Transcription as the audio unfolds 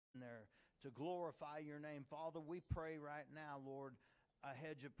to glorify your name. Father, we pray right now, Lord, a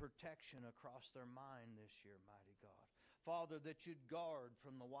hedge of protection across their mind this year, mighty God. Father, that you'd guard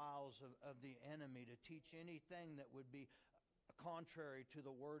from the wiles of the enemy to teach anything that would be contrary to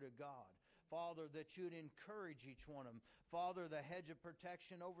the Word of God. Father, that you'd encourage each one of them. Father, the hedge of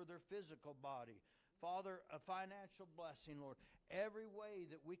protection over their physical body. Father, a financial blessing, Lord. Every way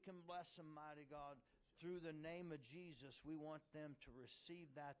that we can bless them, mighty God, through the name of Jesus, we want them to receive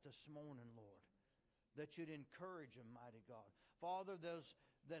that this morning, Lord. That you'd encourage them, mighty God. Father, those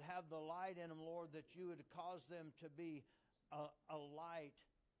that have the light in them, Lord, that you would cause them to be a light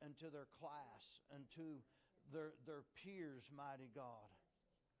unto their class, unto their peers, mighty God.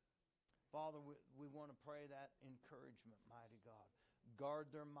 Father, we want to pray that encouragement, mighty God.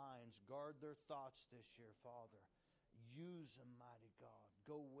 Guard their minds, guard their thoughts this year, Father. Use them, mighty God.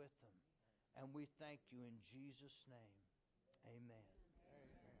 Go with them. And we thank you in Jesus' name. Amen.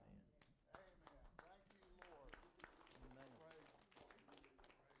 Amen. Amen. Thank you, Lord. Amen.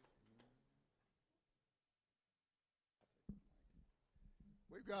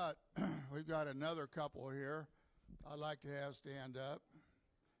 We've got another couple here I'd like to have stand up.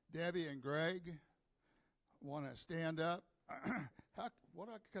 Debbie and Greg want to stand up. What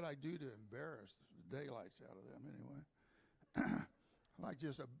could I do to embarrass the daylights out of them anyway? Like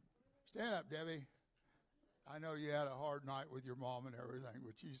just stand up, Debbie. I know you had a hard night with your mom and everything,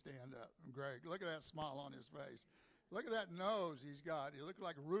 but you stand up. And Greg, look at that smile on his face. Look at that nose he's got. He looked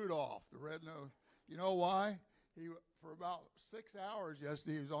like Rudolph, the red nose. You know why? For about 6 hours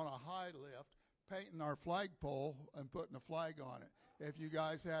yesterday, he was on a high lift painting our flagpole and putting a flag on it. If you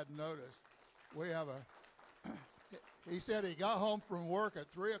guys hadn't noticed, we have he said he got home from work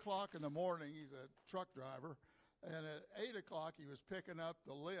at 3 o'clock in the morning. He's a truck driver. And at 8 o'clock, he was picking up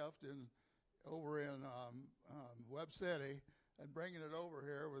the lift over in Webb City and bringing it over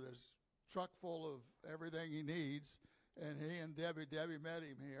here with his truck full of everything he needs. And he and Debbie met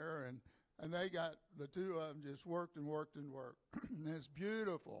him here, and they got, the two of them just worked and worked and worked. And it's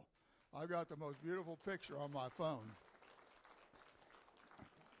beautiful. I've got the most beautiful picture on my phone.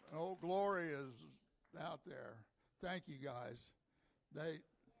 Oh, Glory is out there. Thank you, guys. Now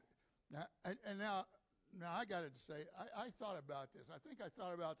I got to say, I thought about this. I think I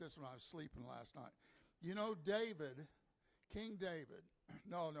thought about this when I was sleeping last night. You know, David, King David.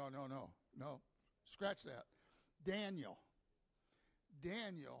 No. Scratch that. Daniel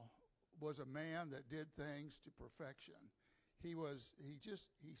was a man that did things to perfection. He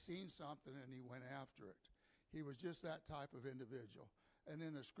seen something and he went after it. He was just that type of individual. And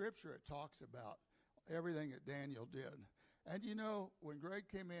in the scripture, it talks about everything that Daniel did. And you know, when Greg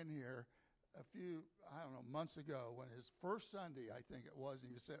came in here a few, months ago, when his first Sunday, I think it was, and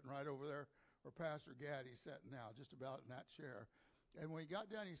he was sitting right over there where Pastor Gaddy's sitting now, just about in that chair. And when he got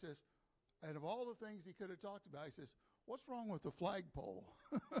down, he says, and of all the things he could have talked about, he says, "What's wrong with the flagpole?"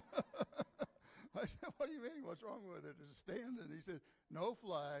 I said, "What do you mean? What's wrong with it? It's standing." He said, "No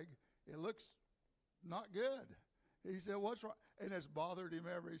flag. It looks not good." He said, "What's wrong?" And it's bothered him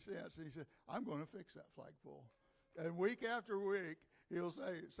ever since. And he said, "I'm going to fix that flagpole." And week after week, he'll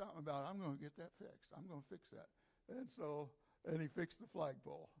say something about, "I'm going to get that fixed. I'm going to fix that." And he fixed the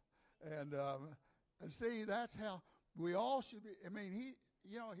flagpole. And see, that's how we all should be. I mean, he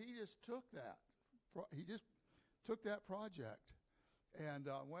just took that. He just took that project and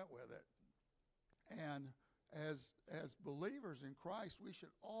went with it. And as believers in Christ, we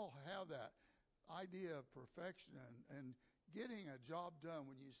should all have that idea of perfection and getting a job done.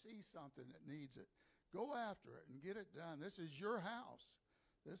 When you see something that needs it, go after it and get it done. This is your house.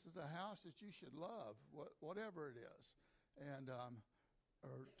 This is the house that you should love, whatever it is. And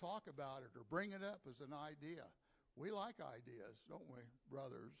or talk about it or bring it up as an idea. We like ideas, don't we,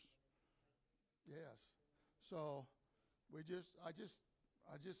 brothers? Yes. So I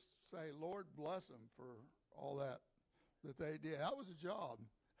just say, Lord bless them for all that they did. That was a job.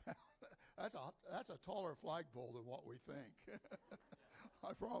 That's a taller flagpole than what we think.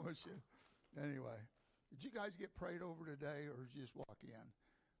 I promise you. Anyway, did you guys get prayed over today, or did you just walk in?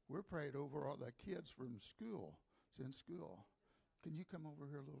 We're prayed over all the kids from school. It's in school. Can you come over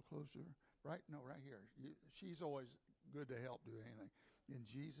here a little closer? Right here. She's always good to help do anything. In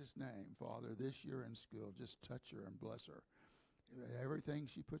Jesus' name, Father, this year in school, just touch her and bless her. Everything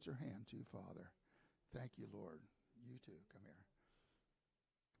she puts her hand to, Father. Thank you, Lord. You too. Come here.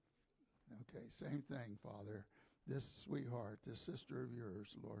 Okay, same thing, Father. This sweetheart, this sister of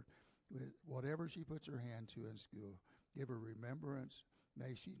yours, Lord, whatever she puts her hand to in school, give her remembrance.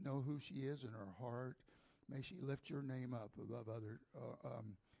 May she know who she is in her heart. May she lift your name up above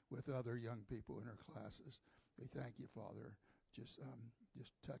with other young people in her classes. We thank you, Father. Just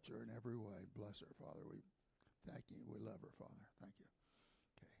just touch her in every way. Bless her, Father. We thank you. We love her, Father. Thank you.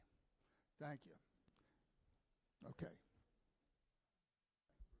 Okay. Thank you. Okay.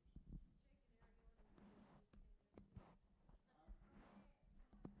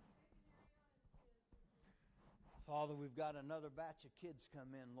 Father, we've got another batch of kids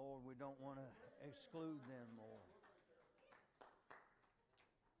come in, Lord. We don't want to exclude them, Lord.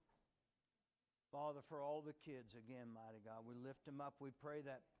 Father, for all the kids, again, mighty God, we lift them up. We pray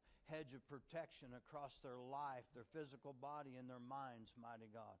that hedge of protection across their life, their physical body, and their minds, mighty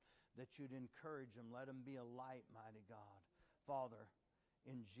God, that you'd encourage them. Let them be a light, mighty God. Father,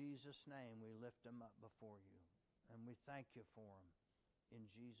 in Jesus' name, we lift them up before you, and we thank you for them. In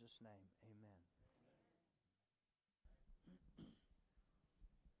Jesus' name, amen.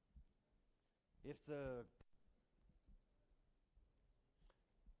 If the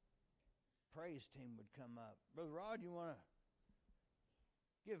praise team would come up. Brother Rod, you want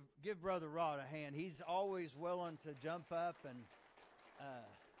to give Brother Rod a hand? He's always willing to jump up, and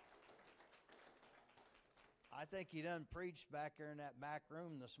I think he done preached back there in that back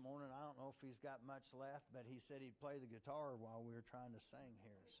room this morning. I don't know if he's got much left, but he said he'd play the guitar while we were trying to sing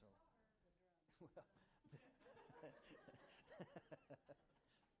here. So,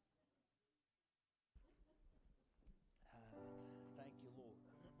 thank you, Lord.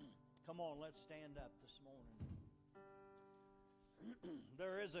 Come on, let's stand up this morning.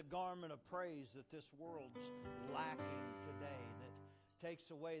 There is a garment of praise that this world's lacking today that takes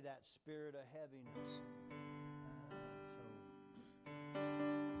away that spirit of heaviness.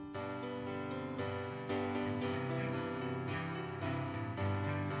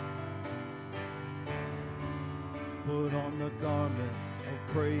 Put on the garment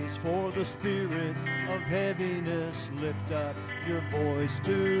of praise for the spirit of heaviness. Lift up your voice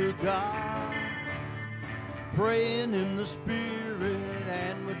to God, praying in the spirit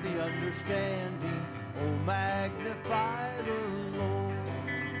and with the understanding. Oh, magnify the Lord.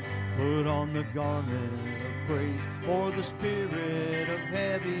 Put on the garment of praise for the spirit of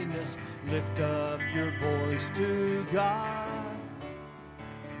heaviness. Lift up your voice to God,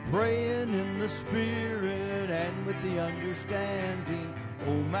 praying in the spirit and with the understanding.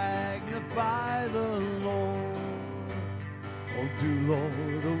 Oh, magnify the Lord. Oh, do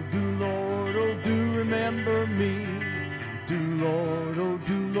Lord, oh, do Lord, oh, do remember me. Do Lord, oh,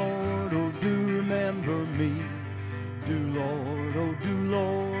 do Lord, oh, do remember me. Do Lord, oh, do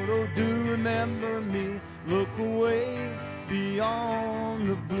Lord, oh, do remember me. Look away beyond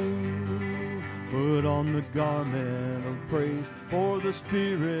the blue. Put on the garment of praise for the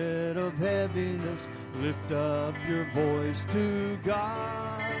spirit of heaviness. Lift up your voice to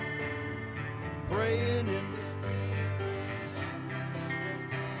God, praying in the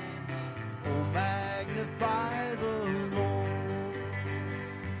oh, magnify the Lord.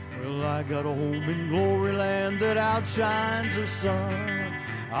 Well, I got a home in glory land that outshines the sun.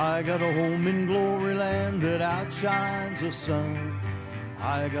 I got a home in glory land that outshines the sun.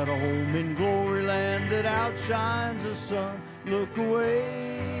 I got a home in glory land that outshines the sun. Look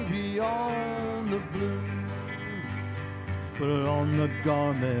away beyond the blue. Put on the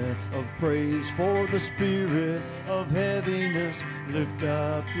garment of praise for the spirit of heaviness. Lift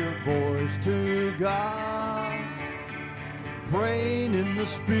up your voice to God, praying in the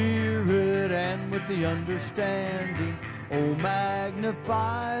spirit and with the understanding. Oh,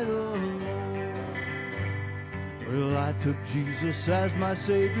 magnify the Lord. Well, I took Jesus as my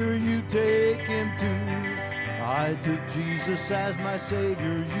Savior, you take him too. I took Jesus as my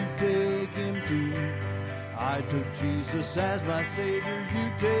Savior, you take him too. I took Jesus as my Savior,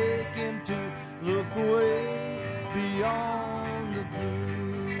 you take him too. Look away beyond the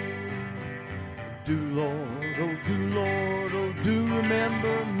blue. Do Lord, oh, do Lord, oh, do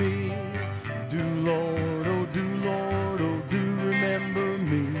remember me. Do Lord, oh, do Lord, oh, do remember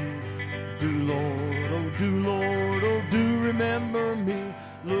me. Do Lord, oh, do Lord, oh, do remember me.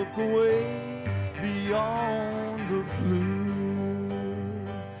 Look away beyond the blue.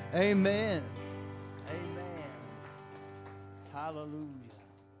 Amen. Amen. Hallelujah.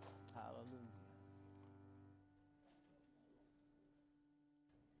 Hallelujah.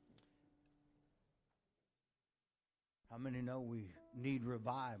 How many know we need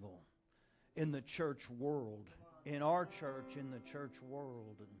revival in the church world, in our church, in the church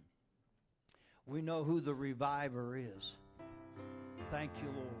world? And we know who the reviver is. Thank you,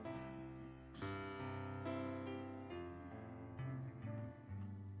 Lord.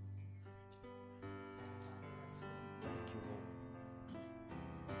 Thank you, Lord.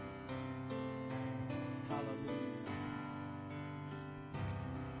 Hallelujah.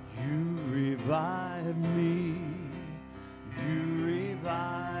 You revive me. You revive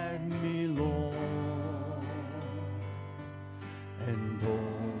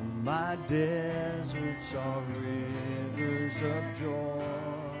deserts are rivers of joy.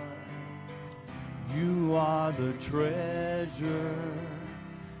 You are the treasure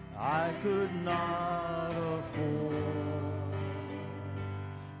I could not afford.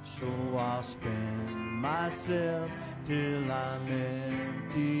 So I'll spend myself till I'm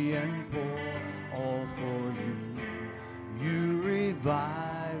empty and poor, all for you. You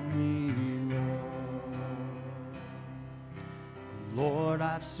revive me, Lord. Lord,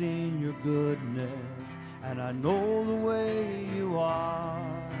 I've seen your goodness, and I know the way you are.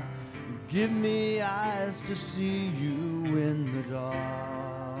 Give me eyes to see you in the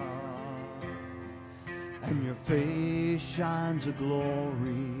dark, and your face shines a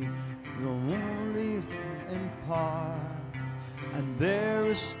glory you'll only impart. And there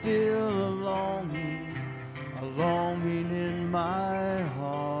is still a longing in my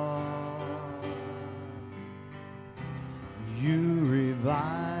heart. You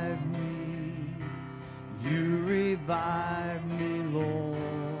revive me, Lord.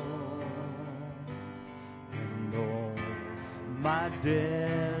 And all my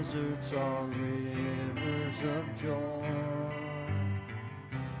deserts are rivers of joy.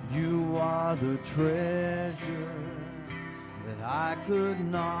 You are the treasure that I could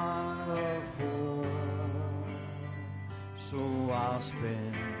not afford. So I'll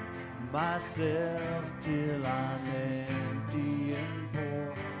spend myself till I'm empty and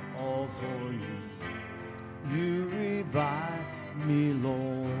poor, all for you. You revive me,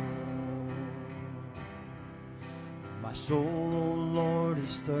 Lord. My soul, oh Lord,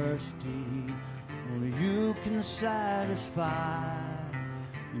 is thirsty. Only you can satisfy.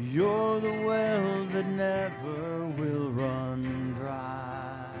 You're the well that never will run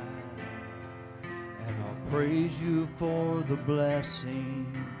dry. And I'll praise you for the blessing,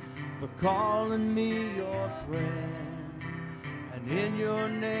 for calling me your friend. And in your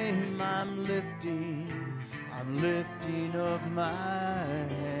name I'm lifting up my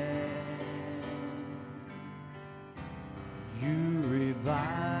hand. You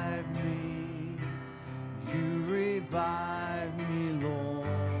revive me, Lord.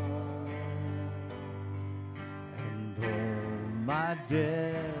 And all my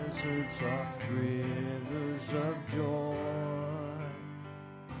deserts are rivers of joy.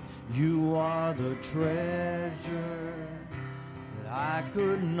 You are the treasure that I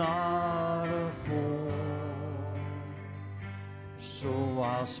could not afford. So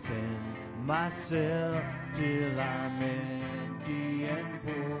I'll spend myself till I'm empty and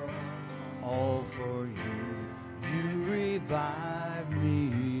poor, all for you. You revive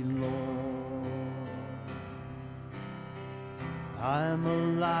me, Lord. I'm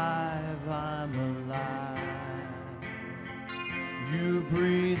alive, I'm alive. You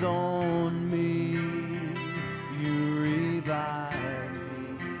breathe on me, you revive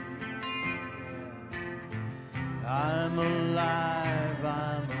me. I'm alive,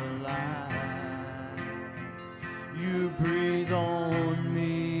 I'm alive. You breathe on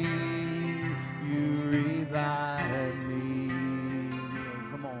me, you revive me.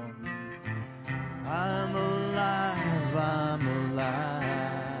 Come on. I'm alive, I'm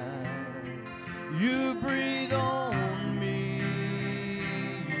alive. You breathe on me,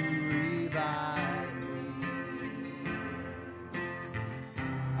 you revive me.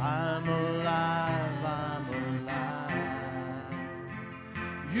 I'm alive, I'm alive.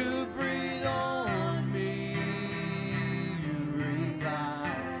 You breathe on me, you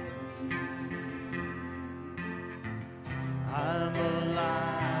revive me. I'm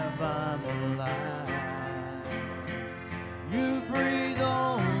alive, I'm alive. You breathe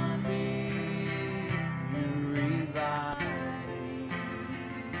on me, you revive me.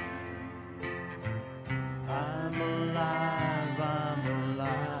 I'm alive, I'm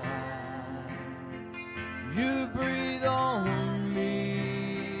alive. You breathe on me,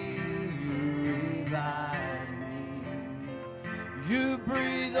 you revive me. You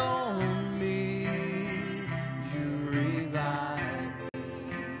breathe on me, you revive me.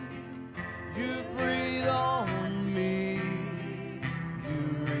 You breathe on me, you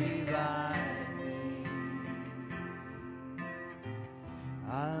revive me.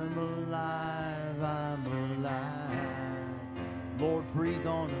 I'm alive, I'm alive. Lord, breathe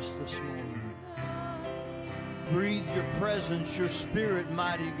on us this morning. Breathe your presence, your spirit,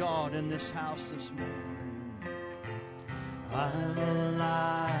 mighty God, in this house this morning. I'm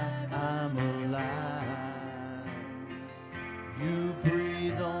alive, I'm alive. You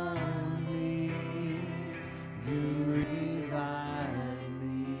breathe on me, you revive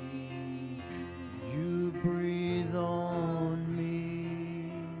me. You breathe on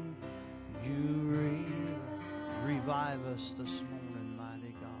me, you revive us this morning,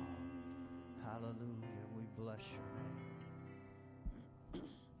 mighty God.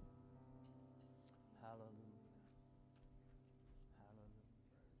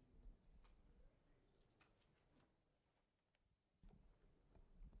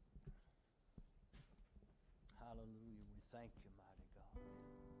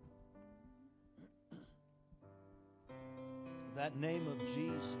 That name of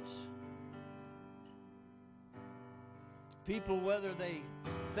Jesus. People, whether they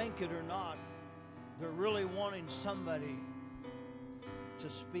think it or not, they're really wanting somebody to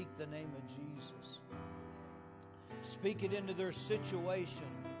speak the name of Jesus. Speak it into their situation,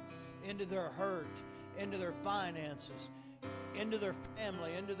 into their hurt, into their finances, into their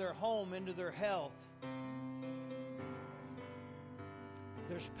family, into their home, into their health.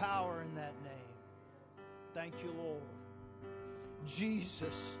 There's power in that name. Thank you, Lord.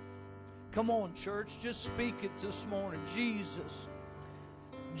 Jesus. Come on, church. Just speak it this morning. Jesus.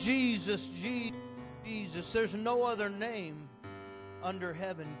 Jesus, Jesus. There's no other name under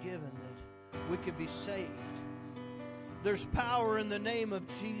heaven given that we could be saved. There's power in the name of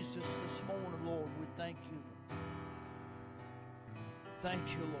Jesus this morning, Lord. We thank you. Thank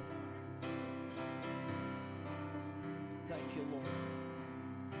you, Lord. Thank you, Lord.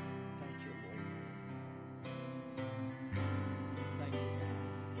 Thank you, Lord. Thank you, Lord.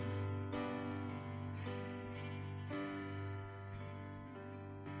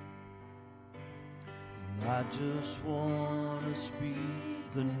 I just want to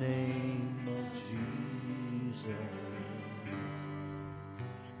speak the name of Jesus,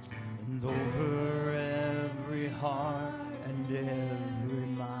 and over every heart and every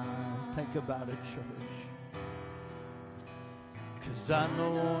mind. Think about it, church. 'Cause I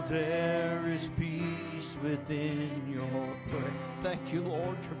know there is peace within your prayer. Thank you,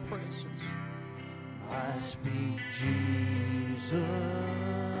 Lord, your presence. I speak Jesus.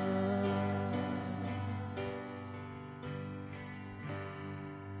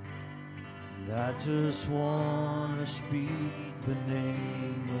 And I just want to speak the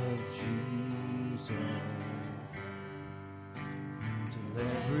name of Jesus. Till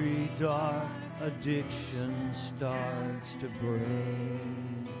every dark addiction starts to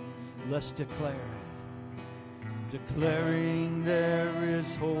break. Let's declare it. Declaring there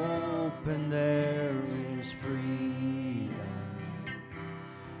is hope and there is freedom.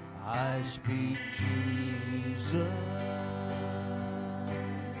 I speak Jesus.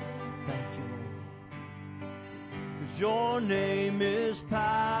 Thank you, Lord. 'Cause your name is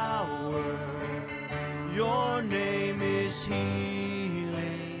power. Your name is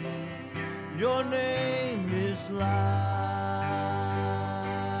healing. Your name is life.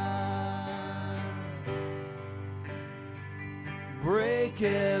 Break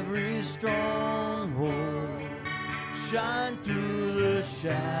every stronghold. Shine through the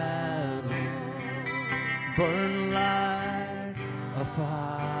shadow. Burn like a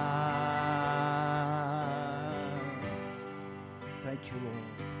fire. Thank you, Lord.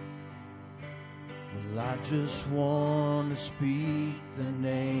 Well, I just want to speak the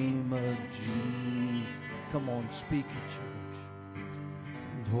name of Jesus. Come on, speak it, church.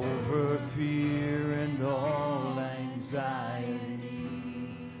 And over fear and all anxiety,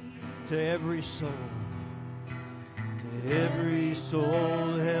 to every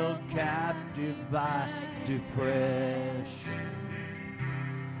soul, held captive by depression,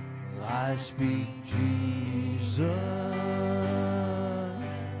 I speak Jesus.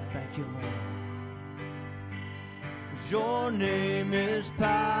 Thank you, Lord. 'Cause your name is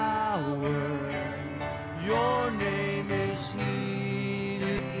power. Your name is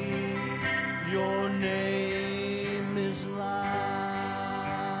healing. Your name is life.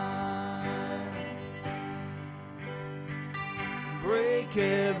 Break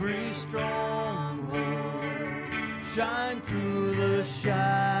every stronghold. Shine through the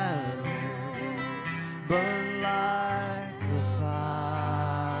shadow. Burn like a fire.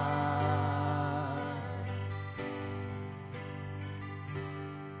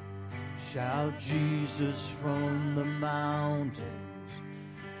 Shout Jesus from the mountains,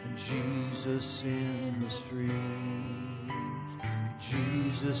 and Jesus in the streets,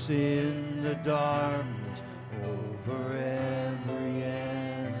 Jesus in the darkness over every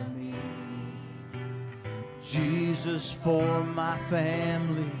enemy, Jesus for my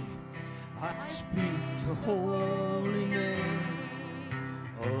family. I speak the holy name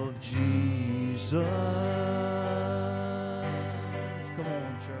of Jesus. Come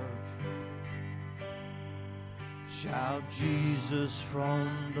on, church. Shout Jesus from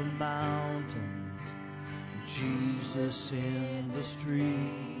the mountains, Jesus in the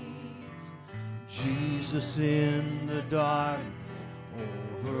streets, Jesus in the darkness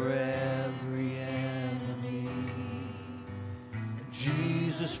over every enemy,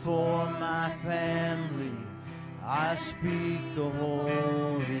 Jesus for my family. I speak the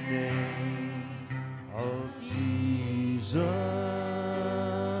holy name of Jesus.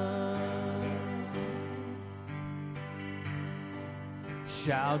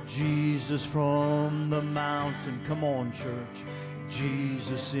 Shout Jesus from the mountain. Come on, church.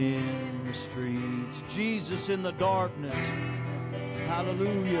 Jesus in the streets. Jesus in the darkness.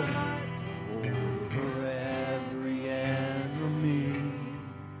 Hallelujah. Over every enemy.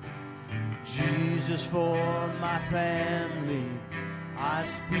 Jesus for my family. I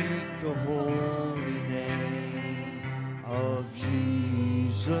speak the holy name of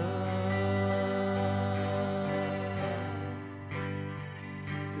Jesus.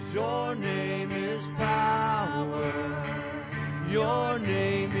 'Cause your name is power. Your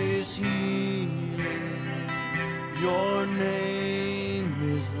name is healing. Your name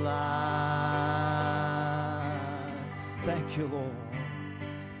is life. Thank you, Lord.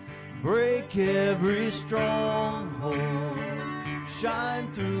 Break every stronghold.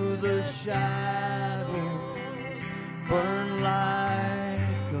 Shine through the shadows. Burn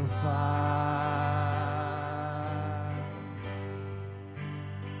like a fire.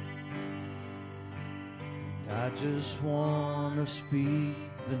 I just want to speak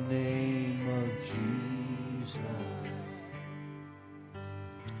the name of Jesus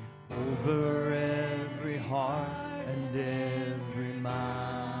over every heart and every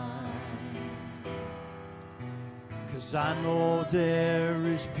mind. 'Cause I know there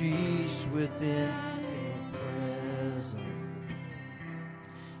is peace within your presence.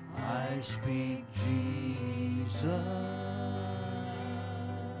 I speak Jesus.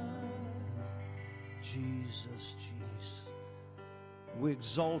 Jesus, Jesus. We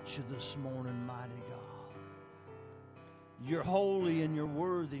exalt you this morning, mighty God. You're holy and you're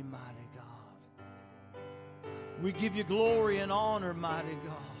worthy, mighty God. We give you glory and honor, mighty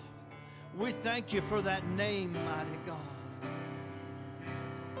God. We thank you for that name, mighty God.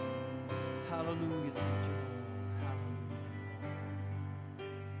 Hallelujah. Thank you, Lord. Hallelujah.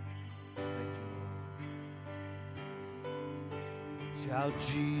 Thank you, Lord. Shout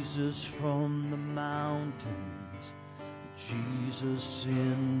Jesus from the mountains, Jesus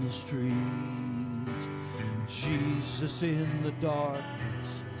in the streets, Jesus in the darkness,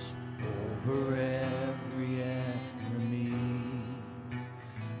 over every enemy.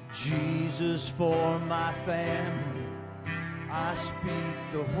 Jesus for my family, I speak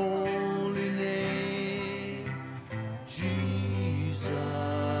the holy name, Jesus.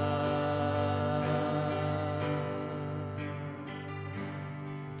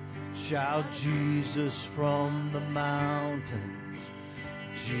 Shout Jesus from the mountains,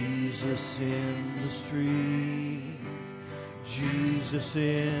 Jesus in the street, Jesus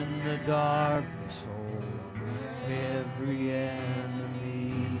in the darkness, over every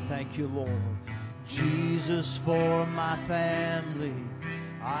enemy. Thank you, Lord. Jesus for my family,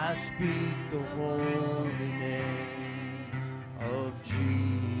 I speak the holy name of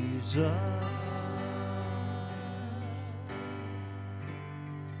Jesus.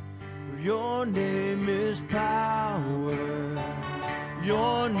 For your name is power,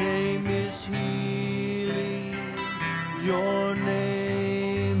 your name is healing, your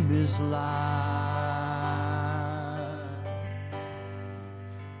name is life.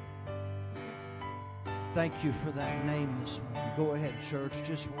 Thank you for that name this morning. Go ahead, church,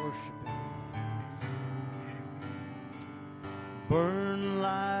 just worship Him. Burn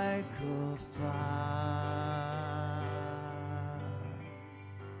like a fire.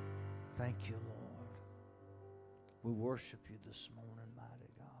 Thank you, Lord. We worship you this morning,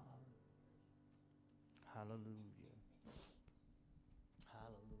 mighty God. Hallelujah.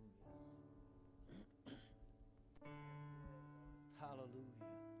 Hallelujah. Hallelujah.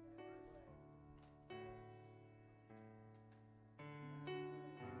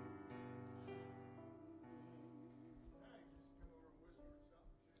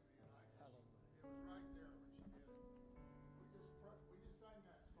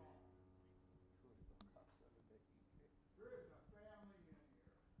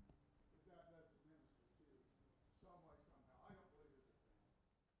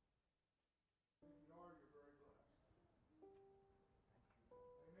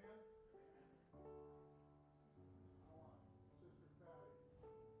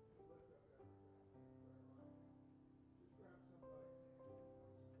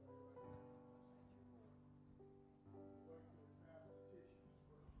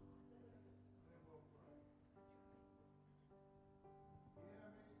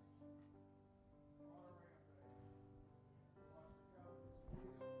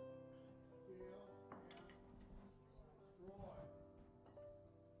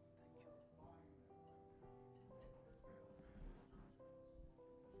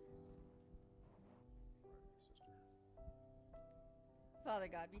 Father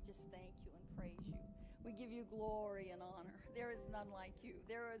God, we just thank you and praise you. We give you glory and honor. There is none like you.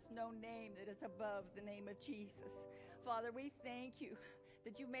 There is no name that is above the name of Jesus. Father, we thank you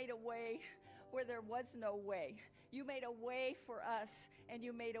that you made a way where there was no way. You made a way for us, and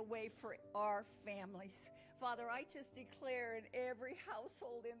you made a way for our families. Father, I just declare in every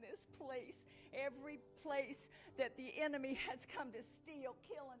household in this place, every place that the enemy has come to steal,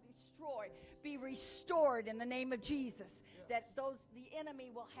 kill, and destroy, be restored in the name of Jesus. That the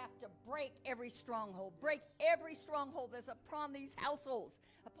enemy will have to break every stronghold that's upon these households,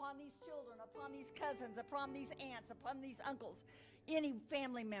 upon these children, upon these cousins, upon these aunts, upon these uncles, any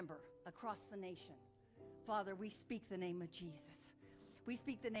family member across the nation. Father, we speak the name of Jesus. We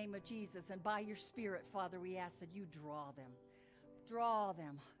speak the name of Jesus, and by your Spirit, Father, we ask that you draw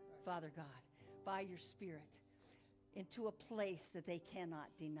them, Father God, by your Spirit into a place that they cannot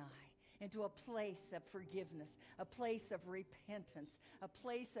deny, into a place of forgiveness, a place of repentance, a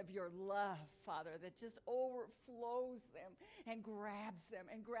place of your love, Father, that just overflows them and grabs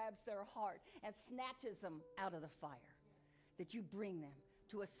their heart and snatches them out of the fire. That you bring them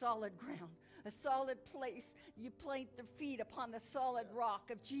to a solid ground, a solid place. You plant their feet upon the solid rock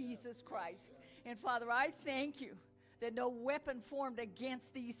of Jesus Christ. And Father, I thank you that no weapon formed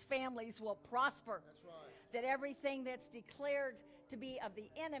against these families will prosper. That's right. That everything that's declared to be of the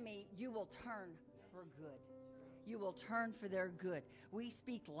enemy, you will turn for good. You will turn for their good. We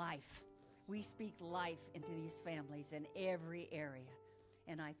speak life. We speak life into these families in every area.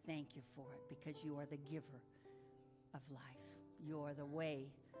 And I thank you for it because you are the giver of life. You are the way,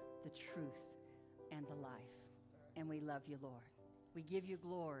 the truth, and the life. And we love you, Lord. We give you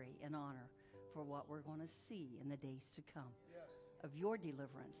glory and honor for what we're going to see in the days to come. Yes. Of your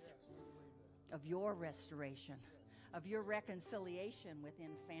deliverance, Yes, we believe that. of your restoration, of your reconciliation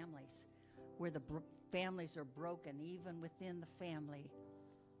within families, where the families are broken, even within the family.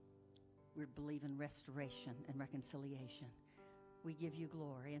 We believe in restoration and reconciliation. We give you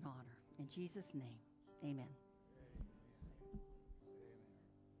glory and honor. In Jesus' name, amen.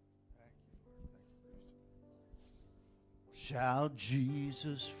 Shout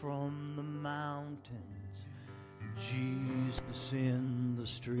Jesus from the mountains, Jesus in the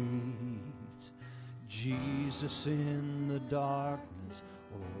streets, Jesus in the darkness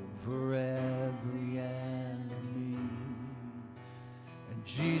over every enemy, and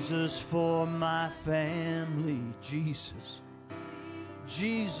Jesus for my family, Jesus,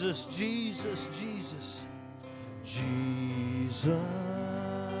 Jesus, Jesus, Jesus, Jesus.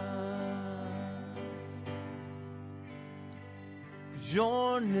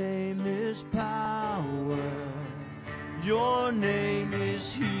 Your name is power, your name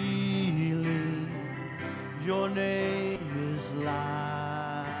is healing, your name is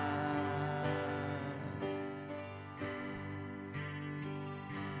life.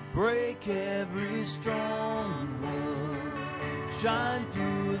 Break every stronghold, shine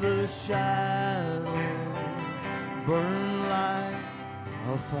through the shadows, burn like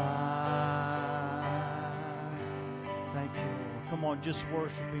a fire. Thank you, Lord. Come on, just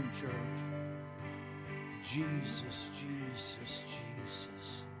worship Him, church. Jesus, Jesus,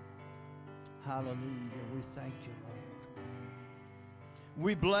 Jesus. Hallelujah. We thank you, Lord.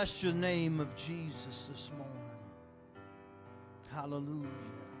 We bless your name of Jesus this morning. Hallelujah.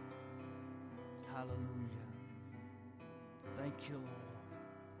 Hallelujah. Thank you, Lord.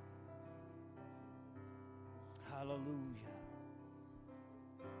 Hallelujah.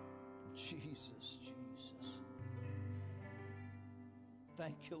 Jesus, Jesus.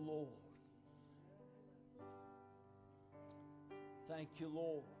 Thank you, Lord. Thank you,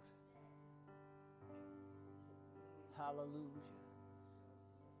 Lord. Hallelujah.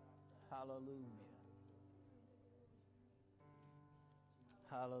 Hallelujah.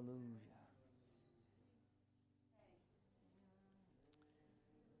 Hallelujah.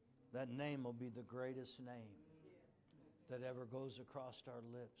 That name will be the greatest name that ever goes across our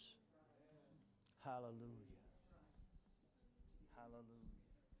lips. Hallelujah. Hallelujah.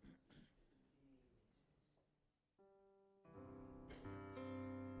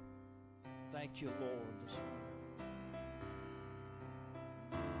 Thank you, Lord, this morning.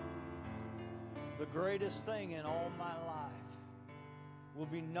 The greatest thing in all my life will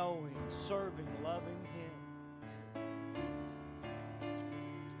be knowing, serving, loving Him.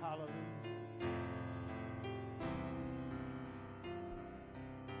 Hallelujah.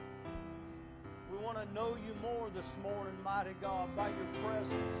 We want to know you more this morning, mighty God, by your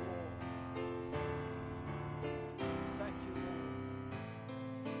presence, Lord. Thank you, Lord.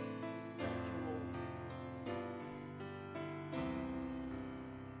 Thank you, Lord. Thank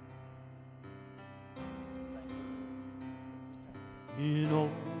you, Lord. In all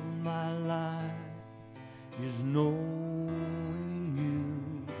my life, is knowing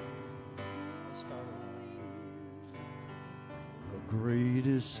you. Let's start over. The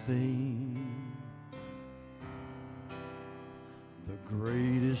greatest thing, the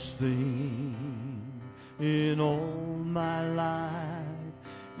greatest thing in all my life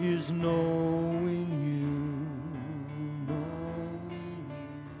is knowing you, knowing you.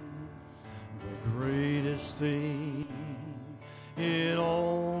 The greatest thing in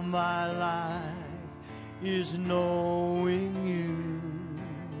all my life is knowing you,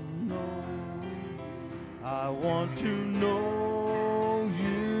 knowing you. I want to know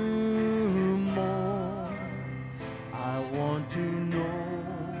you more. I want to know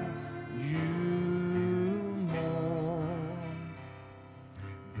you more.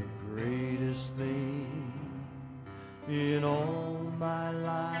 The greatest thing in all my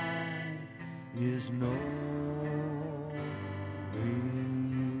life is knowing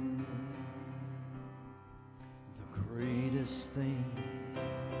you. The greatest thing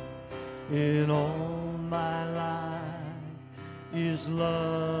in all my life is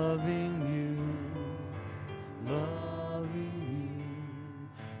loving you, loving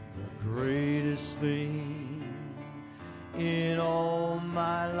you. The greatest thing in all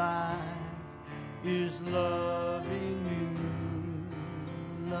my life is loving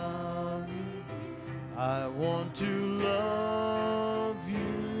you, loving you. I want to love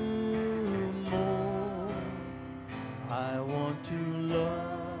you more. I want to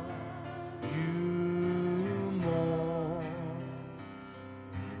love you more.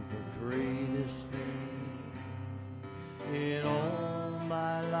 The greatest thing in all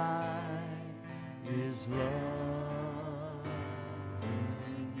my life is loving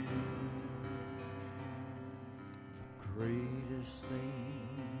you. The greatest thing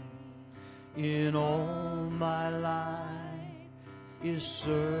in all my life is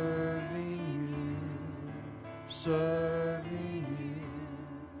serving you, serving you.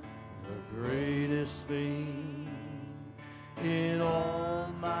 The greatest thing in all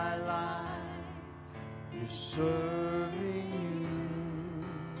my life is serving you,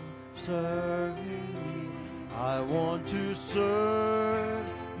 serving you. I want to serve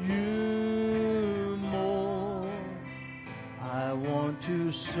you more. I want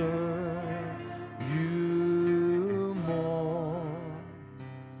to serve you more.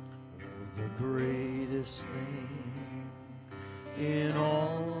 The greatest thing in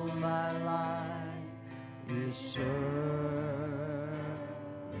all my life is serving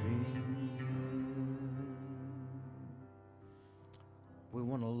you. We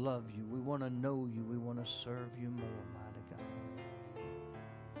want to love you. We want to know you. We want to serve you more, mighty God.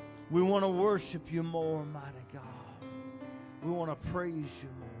 We want to worship you more, mighty God. We want to praise you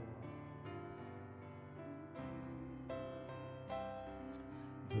more.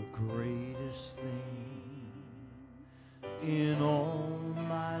 The greatest thing in all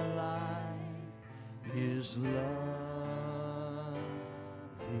my life is loving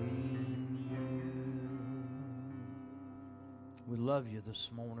you. We love you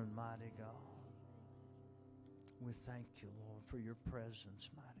this morning, mighty God. We thank you, Lord, for your presence,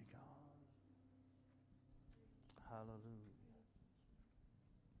 mighty God. Hallelujah.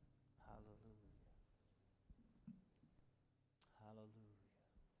 Hallelujah. Hallelujah.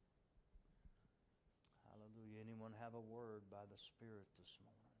 Hallelujah. Anyone have a word by the Spirit this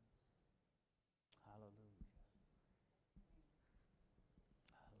morning? Hallelujah.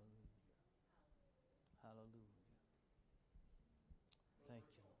 Hallelujah. Hallelujah. Thank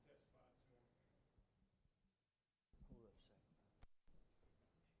you. Hold up a second.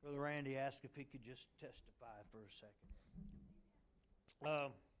 Brother Randy asked if he could just testify for a second.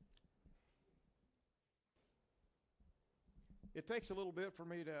 It takes a little bit for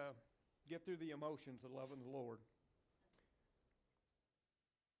me to get through the emotions of loving the Lord.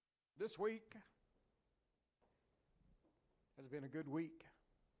 This week has been a good week.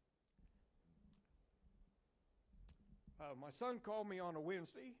 My son called me on a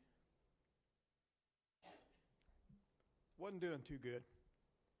Wednesday. Wasn't doing too good.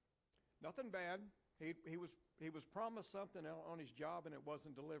 Nothing bad. He was promised something on his job and it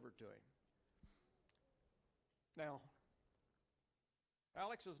wasn't delivered to him. Now,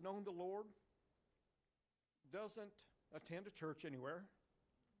 Alex has known the Lord, doesn't attend a church anywhere,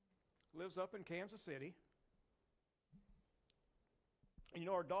 lives up in Kansas City. And you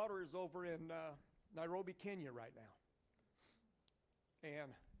know, our daughter is over in Nairobi, Kenya right now.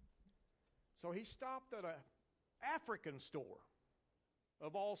 And so he stopped at an African store,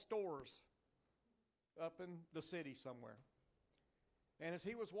 of all stores, up in the city somewhere. And as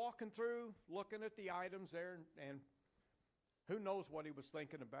he was walking through, looking at the items there, and who knows what he was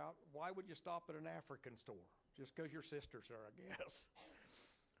thinking about? Why would you stop at an African store? Just because your sister's there, I guess.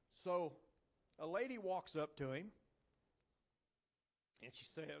 So a lady walks up to him, and she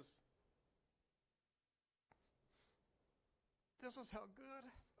says, "This is how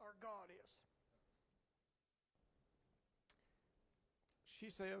good our God is." She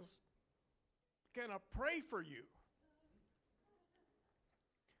says, "Can I pray for you?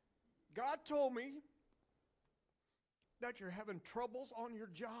 God told me that you're having troubles on your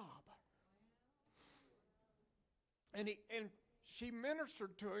job." And she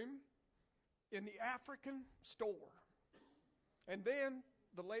ministered to him in the African store. And then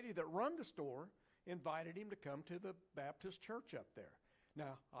the lady that run the store invited him to come to the Baptist church up there.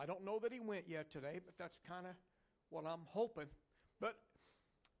 Now, I don't know that he went yet today, but that's kind of what I'm hoping. But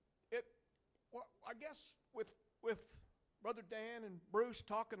I guess with Brother Dan and Bruce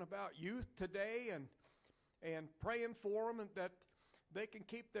talking about youth today and praying for them and that they can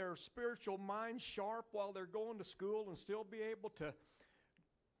keep their spiritual minds sharp while they're going to school and still be able to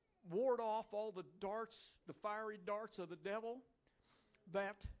ward off all the darts, the fiery darts of the devil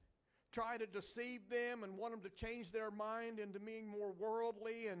that try to deceive them and want them to change their mind into being more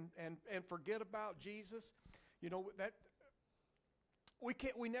worldly and forget about Jesus. You know, that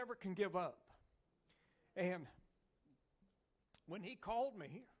we never can give up. And when he called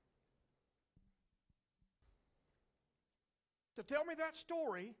me to tell me that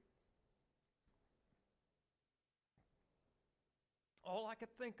story, all I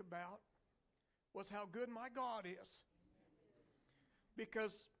could think about was how good my God is.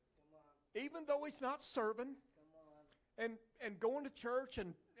 Because even though he's not serving and going to church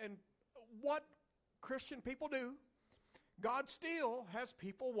and what Christian people do, God still has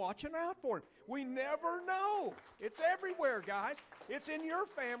people watching out for him. We never know. It's everywhere, guys. It's in your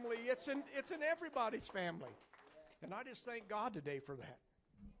family. It's in everybody's family. And I just thank God today for that.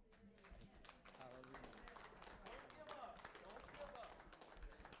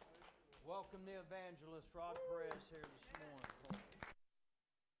 Welcome the evangelist, Rod Perez, here this morning.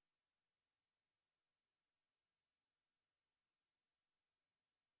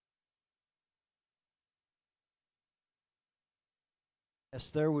 Yes,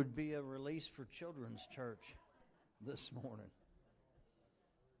 there would be a release for Children's Church this morning.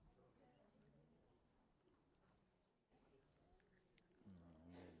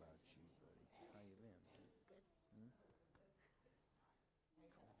 What about you, buddy? How you been?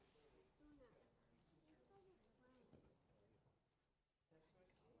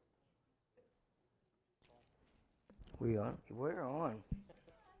 Good. We're on.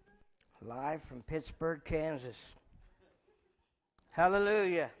 Live from Pittsburgh, Kansas.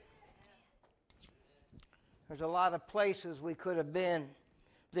 Hallelujah. There's a lot of places we could have been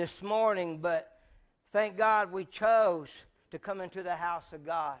this morning, but thank God we chose to come into the house of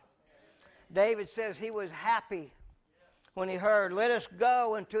God. David says he was happy when he heard, "Let us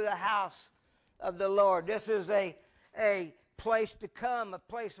go into the house of the Lord." This is a place to come, a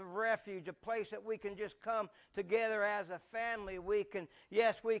place of refuge, a place that we can just come together as a family. We can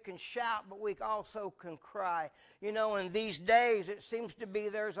shout, but we also can cry. You know, in these days, it seems to be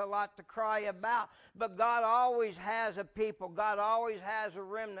there's a lot to cry about, but God always has a people. God always has a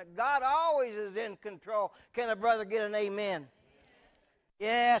remnant. God always is in control. Can a brother get an amen?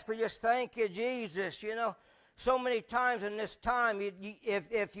 Yes, we just thank you, Jesus. You know, so many times in this time,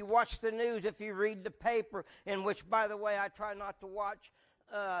 if you watch the news, if you read the paper, in which, by the way, I try not to watch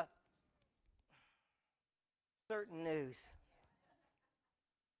certain news.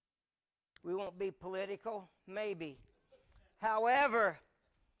 We won't be political, maybe. However,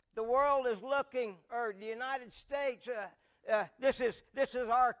 the world is looking, or the United States, this is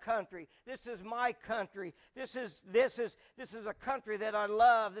our country. This is my country. This is a country that I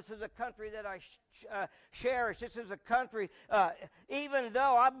love. This is a country that I cherish. This is a country, even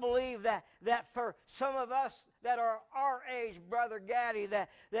though I believe that for some of us that are our age, Brother Gaddy,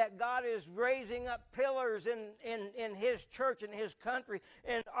 that God is raising up pillars in His church, in His country,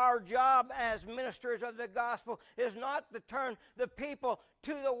 and our job as ministers of the gospel is not to turn the people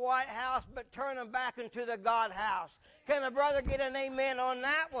to the White House, but turn them back into the God house. Can a brother get an amen on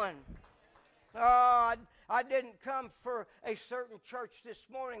that one? Oh, I didn't come for a certain church this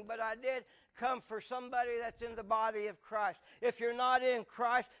morning, but I did come for somebody that's in the body of Christ. If you're not in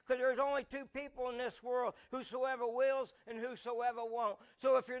Christ, because there's only two people in this world, whosoever wills and whosoever won't.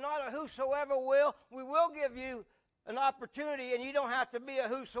 So if you're not a whosoever will, we will give you an opportunity, and you don't have to be a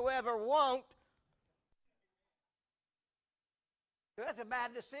whosoever won't. That's a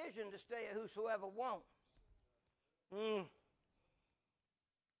bad decision to stay a whosoever won't.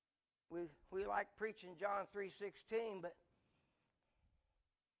 We like preaching John 3:16, but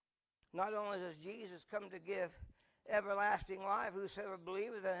Not only does Jesus come to give everlasting life, whosoever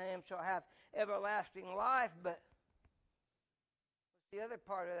believeth in him shall have everlasting life, but what's the other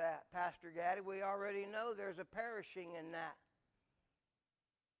part of that, Pastor Gaddy? We already know there's a perishing in that.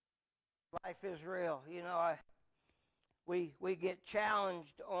 Life is real. You know, we get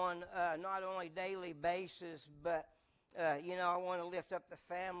challenged on not only daily basis, but you know, I want to lift up the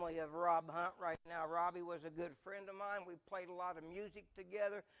family of Rob Hunt right now. Robbie was a good friend of mine. We played a lot of music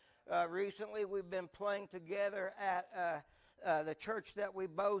together. Recently, we've been playing together at the church that we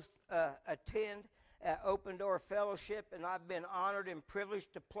both attend, at Open Door Fellowship, and I've been honored and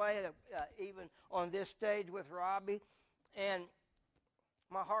privileged to play even on this stage with Robbie. And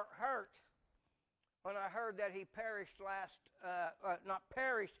my heart hurt when I heard that he perished not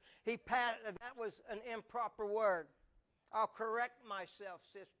perished, he passed. That was an improper word. I'll correct myself,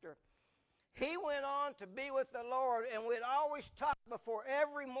 sister. He went on to be with the Lord, and we'd always talk before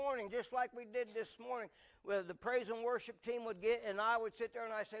every morning, just like we did this morning, where the praise and worship team would get, and I would sit there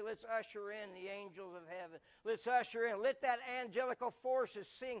and I'd say, let's usher in the angels of heaven. Let's usher in. Let that angelical forces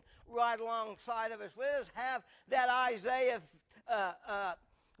sing right alongside of us. Let us have that Isaiah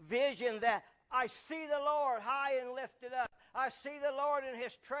vision that I see the Lord high and lifted up. I see the Lord and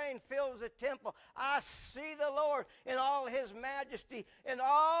his train fills the temple. I see the Lord in all his majesty. And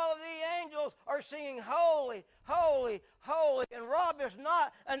all of the angels are singing, holy, holy, holy. And Rob is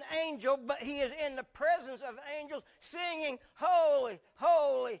not an angel, but he is in the presence of angels singing, holy,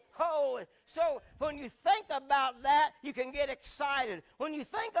 holy, holy. So when you think about that, you can get excited. When you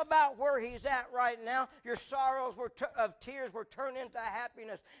think about where he's at right now, your sorrows of tears were turned into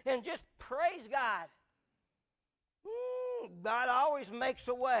happiness. And just praise God. God always makes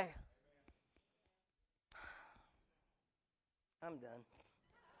a way. I'm done.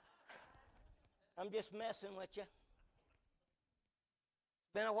 I'm just messing with you. It's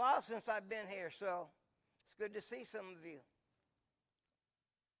been a while since I've been here, so it's good to see some of you.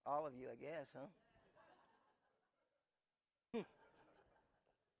 All of you, I guess, huh?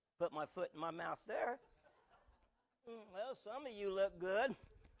 Put my foot in my mouth there. Well, some of you look good.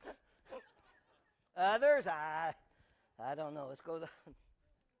 Others, I don't know. Let's go to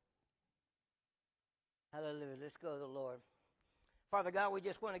hallelujah. Let's go to the Lord. Father God, we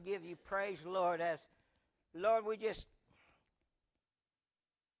just want to give you praise, Lord, as Lord, we just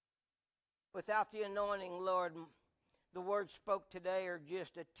without the anointing, Lord, the words spoke today are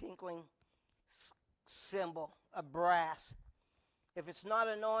just a tinkling cymbal, a brass. If it's not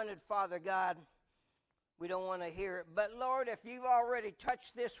anointed, Father God, we don't want to hear it. But, Lord, if you've already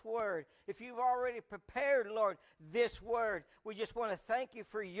touched this word, if you've already prepared, Lord, this word, we just want to thank you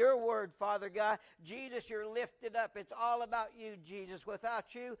for your word, Father God. Jesus, you're lifted up. It's all about you, Jesus.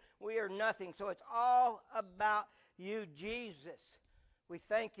 Without you, we are nothing. So it's all about you, Jesus. We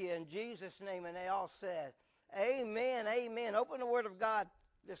thank you in Jesus' name. And they all said, amen, amen. Open the word of God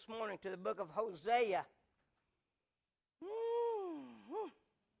this morning to the book of Hosea.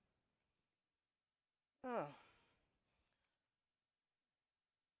 Oh.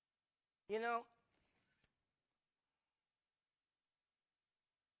 You know,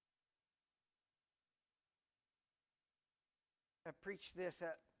 I preached this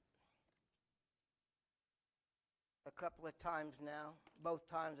a couple of times now. Both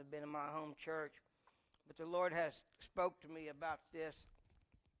times have been in my home church. But the Lord has spoke to me about this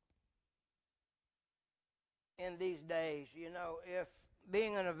in these days. You know, if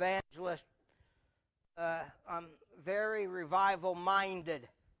being an evangelist, I'm very revival-minded.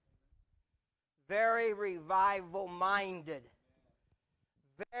 Very revival-minded.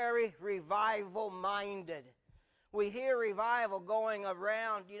 Very revival-minded. We hear revival going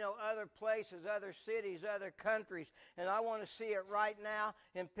around, you know, other places, other cities, other countries. And I want to see it right now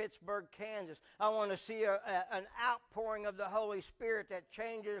in Pittsburgh, Kansas. I want to see an outpouring of the Holy Spirit that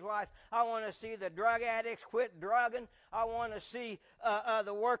changes lives. I want to see the drug addicts quit drugging. I want to see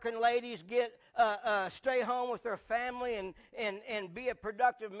the working ladies stay home with their family and be a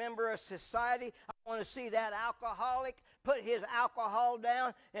productive member of society. I want to see that alcoholic put his alcohol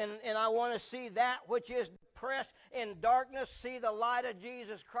down, and I want to see that which is depressed in darkness see the light of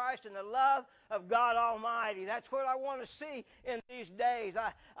Jesus Christ and the love of God Almighty. That's what I want to see in these days.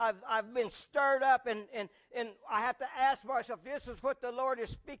 I've been stirred up, and I have to ask myself, this is what the Lord is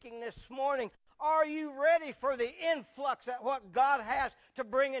speaking this morning. Are you ready for the influx that what God has to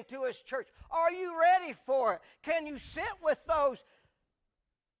bring into his church? Are you ready for it? Can you sit with those?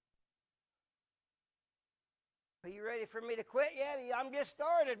 Are you ready for me to quit yet? I'm just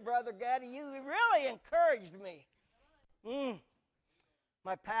started, Brother Gaddy. You really encouraged me.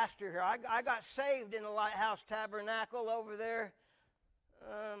 My pastor here, I got saved in the Lighthouse Tabernacle over there.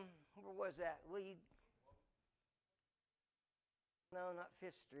 Where was that? Will you? No, not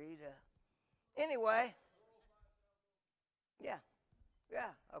Fifth Street. Anyway. Yeah.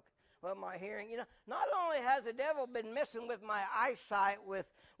 Okay. Well, my hearing, not only has the devil been messing with my eyesight with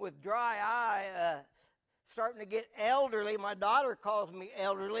dry eye, starting to get elderly. My daughter calls me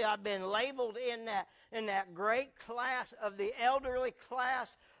elderly. I've been labeled in that great class of the elderly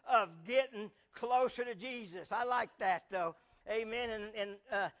class of getting closer to Jesus. I like that, though. Amen. And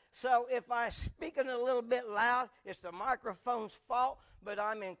so if I speaking a little bit loud, it's the microphone's fault, but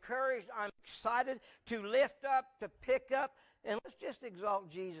I'm encouraged. I'm excited to lift up, to pick up, and let's just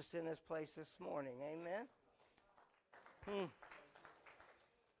exalt Jesus in this place this morning. Amen.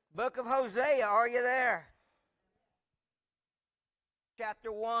 Book of Hosea, are you there?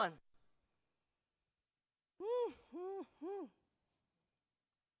 Chapter 1.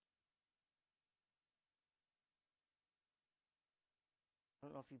 I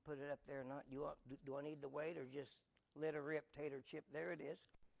don't know if you put it up there or not. Do I need to wait or just let a rip, tater chip? There it is.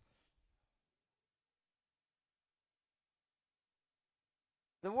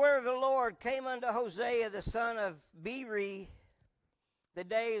 The word of the Lord came unto Hosea the son of Beeri, the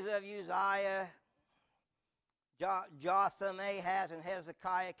days of Uzziah, Jotham, Ahaz, and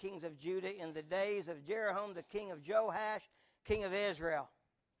Hezekiah, kings of Judah, in the days of Jeroboam, the king of Joash, king of Israel.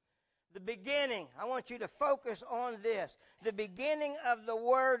 The beginning, I want you to focus on this. The beginning of the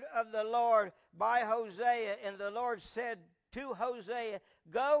word of the Lord by Hosea. And the Lord said to Hosea,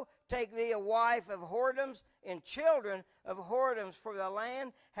 go, take thee a wife of whoredoms and children of whoredoms, for the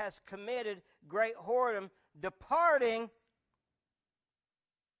land has committed great whoredom, departing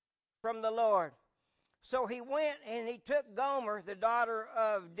from the Lord. So he went and he took Gomer, the daughter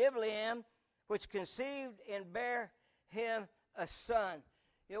of Diblaim, which conceived and bare him a son.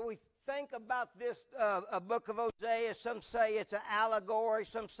 We think about this a book of Hosea. Some say it's an allegory.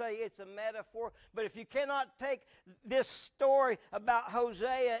 Some say it's a metaphor. But if you cannot take this story about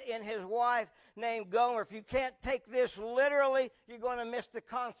Hosea and his wife named Gomer, if you can't take this literally, you're going to miss the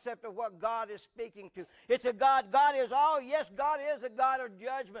concept of what God is speaking to. It's a God. God is yes, God is a God of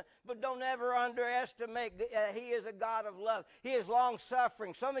judgment, but don't ever underestimate. He is a God of love. He is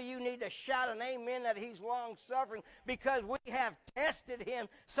long-suffering. Some of you need to shout an amen that he's long-suffering, because we have tested him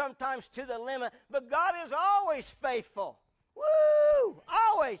sometimes to the limit, but God is always faithful. Woo!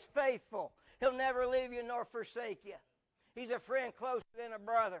 Always faithful. He'll never leave you nor forsake you. He's a friend closer than a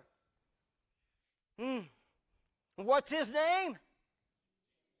brother. What's his name?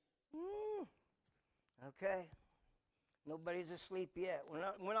 Okay. Nobody's asleep yet.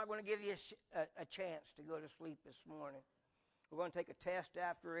 We're not going to give you a chance to go to sleep this morning. We're going to take a test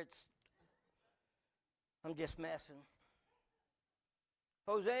after I'm just messing.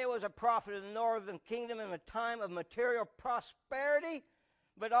 Hosea was a prophet of the northern kingdom in a time of material prosperity,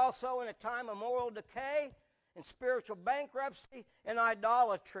 but also in a time of moral decay and spiritual bankruptcy and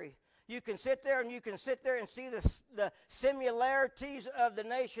idolatry. You can sit there and see the similarities of the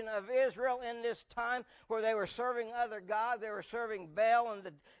nation of Israel in this time, where they were serving other gods. They were serving Baal.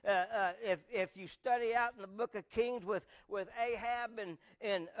 And if you study out in the book of Kings with Ahab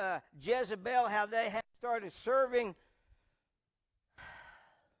and Jezebel, how they had started serving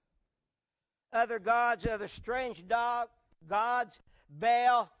other gods, other strange gods,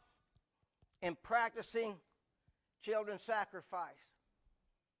 Baal, and practicing children's sacrifice.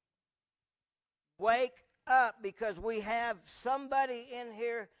 Wake up, because we have somebody in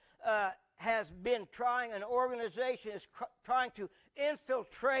here has been trying, an organization is trying to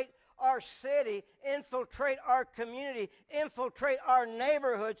infiltrate our city, infiltrate our community, infiltrate our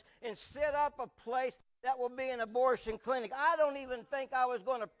neighborhoods, and set up a place that will be an abortion clinic. I don't even think I was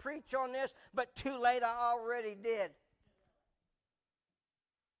going to preach on this, but too late, I already did.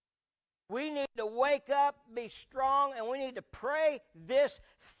 We need to wake up, be strong, and we need to pray this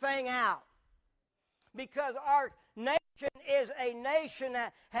thing out. Because our nation is a nation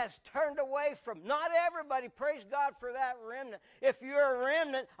that has turned away from, not everybody, praise God for that remnant. If you're a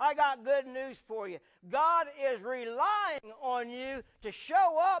remnant, I got good news for you. God is relying on you to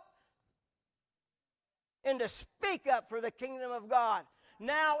show up and to speak up for the kingdom of God.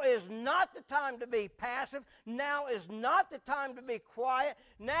 Now is not the time to be passive. Now is not the time to be quiet.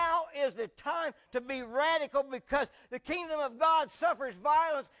 Now is the time to be radical, because the kingdom of God suffers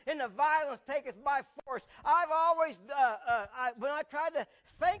violence, and the violence taketh by force. I've always, when I tried to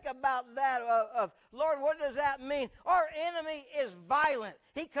think about that, Lord, what does that mean? Our enemy is violent.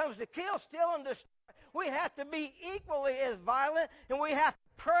 He comes to kill, steal, and destroy. We have to be equally as violent, and we have to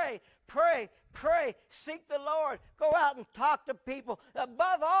pray, seek the Lord, go out and talk to people.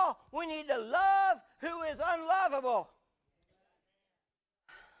 Above all, we need to love who is unlovable.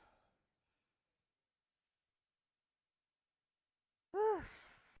 Whew.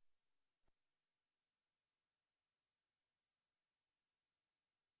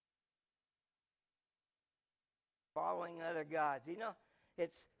 Following other gods. You know,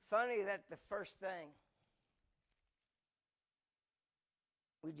 it's funny that the first thing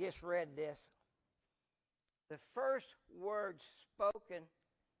we just read this. The first words spoken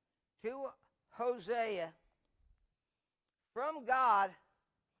to Hosea from God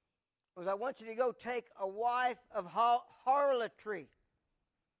was, I want you to go take a wife of harlotry.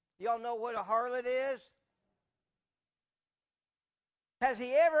 Y'all know what a harlot is? Has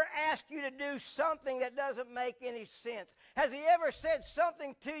he ever asked you to do something that doesn't make any sense? Has he ever said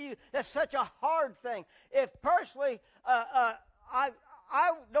something to you that's such a hard thing? If personally, I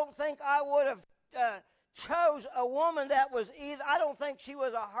don't think I would have chose a woman that was either. I don't think she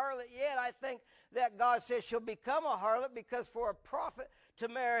was a harlot yet. I think that God says she'll become a harlot, because for a prophet to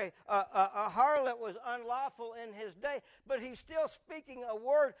marry a harlot was unlawful in his day. But he's still speaking a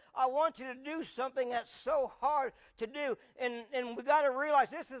word. I want you to do something that's so hard to do. And we got to realize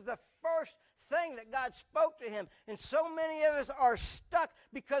this is the first thing that God spoke to him. And so many of us are stuck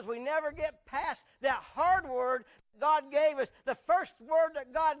because we never get past that hard word God gave us. The first word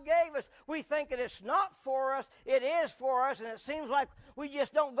that God gave us, we think that it's not for us. It is for us, and it seems like we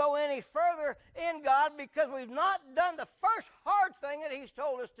just don't go any further in God because we've not done the first hard thing that he's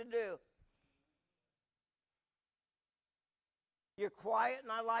told us to do. You're quiet,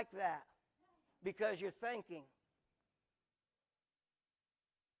 and I like that, because you're thinking.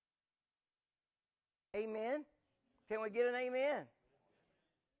 Amen? Can we get an amen?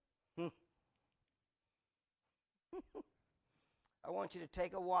 I want you to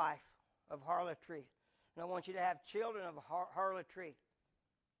take a wife of harlotry, and I want you to have children of harlotry.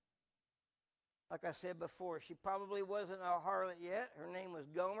 Like I said before, she probably wasn't a harlot yet. Her name was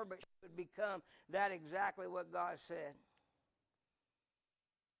Gomer, but she would become that exactly what God said.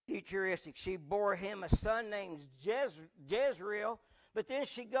 Futuristic. She bore him a son named Jezreel, but then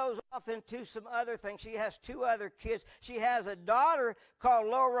she goes off into some other things. She has two other kids. She has a daughter called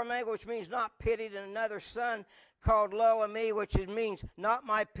Lo-Ruhamah, which means not pitied, and another son called Lo-Ammi, which means not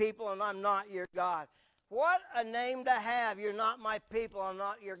my people and I'm not your God. What a name to have. You're not my people, I'm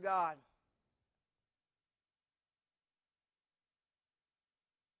not your God.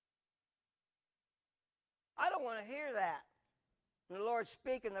 I don't want to hear that. And the Lord's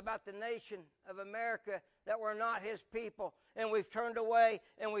speaking about the nation of America, that we're not his people, and we've turned away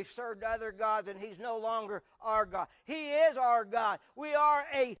and we've served other gods, and he's no longer our God. He is our God. We are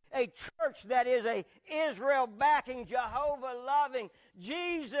a church that is a Israel backing, Jehovah loving,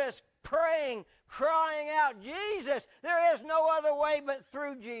 Jesus praying, crying out, Jesus. There is no other way but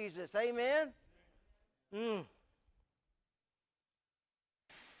through Jesus. Amen?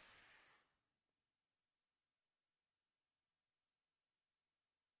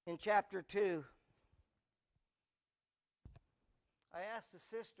 In chapter 2, I asked the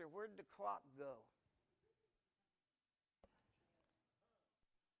sister, where'd the clock go?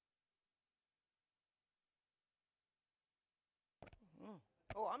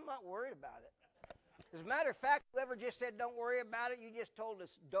 Oh, I'm not worried about it. As a matter of fact, whoever just said don't worry about it, you just told us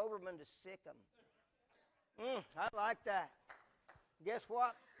Doberman to sick them. I like that. Guess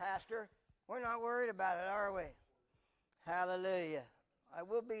what, Pastor? We're not worried about it, are we? Hallelujah. I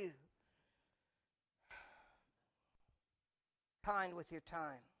will be kind with your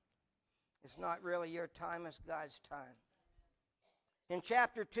time. It's not really your time, it's God's time. In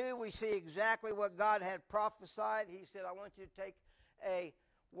chapter 2, we see exactly what God had prophesied. He said, I want you to take a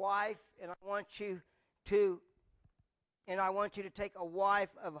wife, and I want you to take a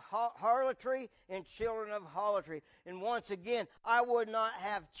wife of harlotry and children of harlotry. And once again, I would not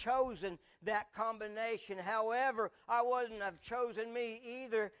have chosen that combination. However, I wouldn't have chosen me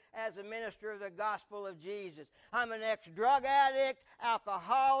either as a minister of the gospel of Jesus. I'm an ex-drug addict,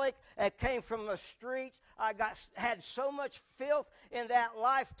 alcoholic. I came from the streets. I had so much filth in that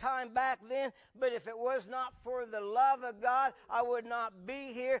lifetime back then. But if it was not for the love of God, I would not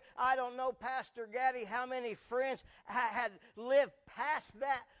be here. I don't know, Pastor Gaddy, how many friends had lived past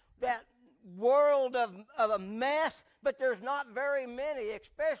that world of a mess, but there's not very many,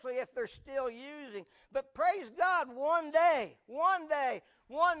 especially if they're still using. But praise God, one day,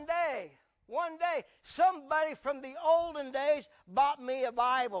 somebody from the olden days bought me a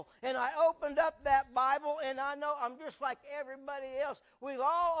Bible, and I opened up that Bible, and I know I'm just like everybody else. We've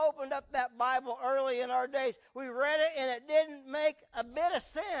all opened up that Bible early in our days. We read it, and it didn't make a bit of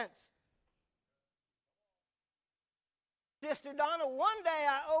sense. Sister Donna, one day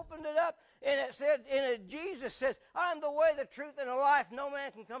I opened it up, and it said, Jesus says, I'm the way, the truth, and the life. No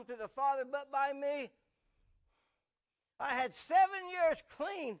man can come to the Father but by me. I had 7 years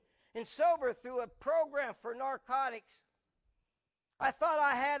clean and sober through a program for narcotics. I thought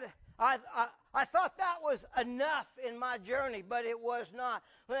I thought that was enough in my journey, but it was not.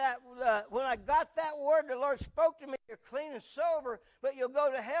 When I got that word, the Lord spoke to me, you're clean and sober, but you'll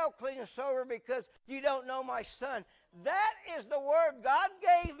go to hell clean and sober because you don't know my Son. That is the word God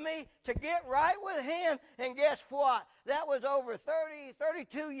gave me to get right with Him. And guess what? That was over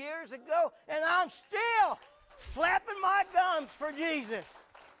 32 years ago, and I'm still flapping my gums for Jesus.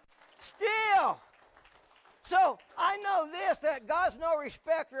 Still. So I know this, that God's no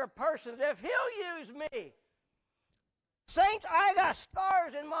respecter of persons. If He'll use me, saints, I got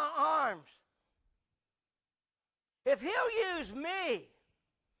scars in my arms. If He'll use me,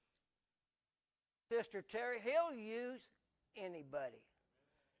 Sister Terry, He'll use anybody.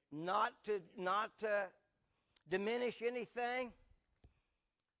 Not to diminish anything,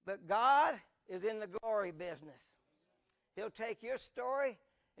 but God is in the glory business. He'll take your story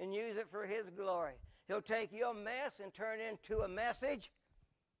and use it for His glory. He'll take your mess and turn it into a message.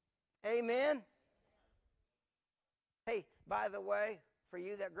 Amen. Hey, by the way, for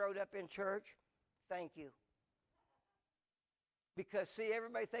you that growed up in church, thank you. Because, see,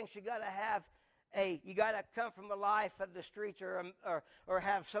 everybody thinks you got to come from a life of the streets or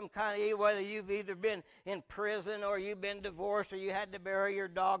have some kind of, whether you've either been in prison or you've been divorced or you had to bury your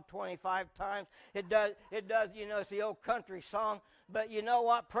dog 25 times. It does, it's the old country song. But you know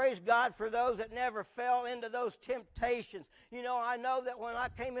what? Praise God for those that never fell into those temptations. I know that when I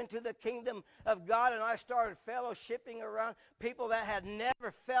came into the kingdom of God and I started fellowshipping around people that had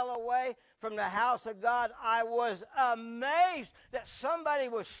never fell away from the house of God, I was amazed that somebody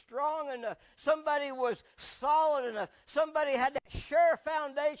was strong enough, somebody was solid enough, somebody had that sure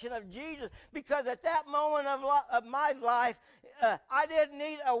foundation of Jesus, because at that moment of my life, I didn't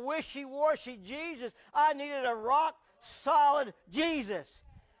need a wishy-washy Jesus. I needed a rock-solid Jesus.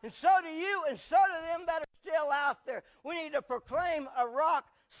 And so do you, and so do them that are still out there. We need to proclaim a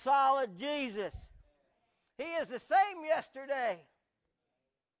rock-solid Jesus. He is the same yesterday.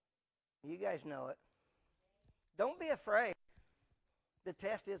 You guys know it. Don't be afraid. The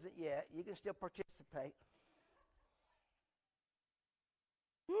test isn't yet. You can still participate.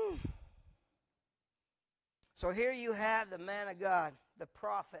 So here you have the man of God, the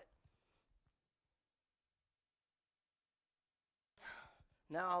prophet.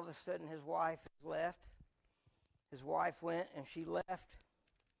 Now all of a sudden his wife has left. His wife went and she left.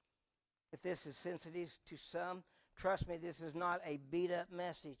 If this is sensitive to some, trust me, this is not a beat-up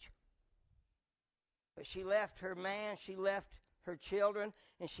message. But she left her man, she left her children,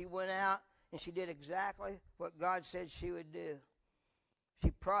 and she went out and she did exactly what God said she would do. She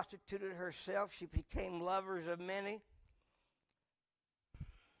prostituted herself. She became lovers of many.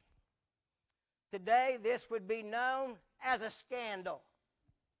 Today, this would be known as a scandal.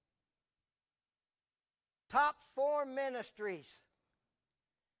 Top 4 ministries.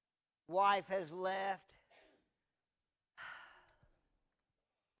 Wife has left.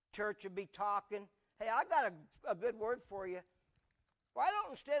 Church would be talking. Hey, I got a good word for you. Why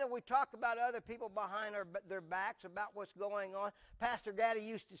don't, instead of we talk about other people behind their backs, about what's going on? Pastor Gaddy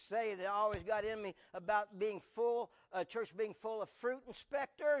used to say, it always got in me, about being full, church being full of fruit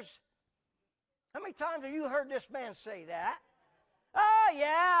inspectors. How many times have you heard this man say that? Oh,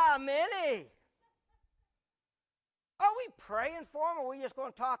 yeah, many. Are we praying for him, or are we just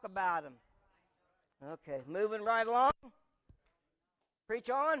going to talk about him? Okay, moving right along. Preach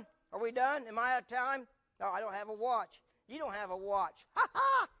on. Are we done? Am I out of time? No, I don't have a watch. You don't have a watch. Ha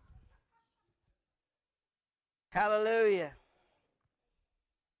ha! Hallelujah.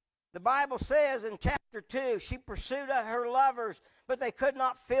 The Bible says in chapter 2, she pursued her lovers, but they could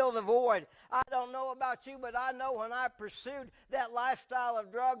not fill the void. I don't know about you, but I know when I pursued that lifestyle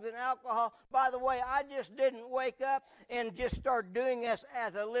of drugs and alcohol, by the way, I just didn't wake up and just start doing this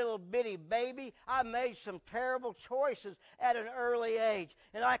as a little bitty baby. I made some terrible choices at an early age.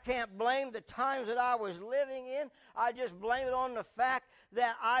 And I can't blame the times that I was living in. I just blame it on the fact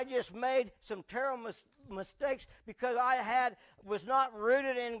that I just made some terrible mistakes because I was not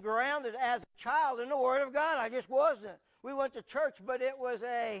rooted and grounded as a child in the Word of God. I just wasn't. We went to church, but it was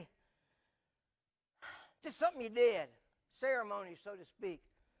just something you did, ceremony, so to speak,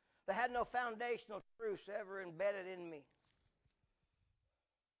 that had no foundational truths ever embedded in me.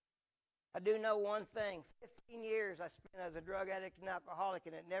 I do know one thing. 15 years I spent as a drug addict and alcoholic,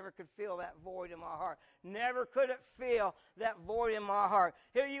 and it never could fill that void in my heart. Never could it fill that void in my heart.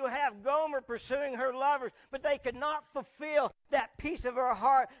 Here you have Gomer pursuing her lovers, but they could not fulfill that piece of her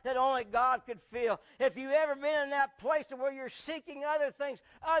heart that only God could fill. If you've ever been in that place where you're seeking other things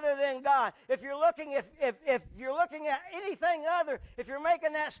other than God, if you're looking at anything other, if you're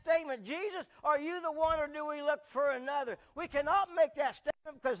making that statement, Jesus, are you the one, or do we look for another? We cannot make that statement,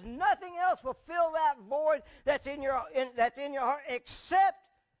 because nothing else will fill that void that's in your heart except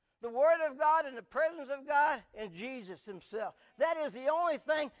the Word of God and the presence of God and Jesus Himself. That is the only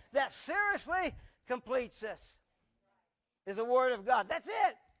thing that seriously completes us, is the Word of God. That's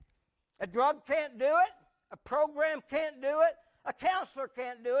it. A drug can't do it. A program can't do it. A counselor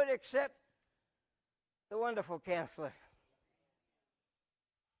can't do it, except the wonderful counselor.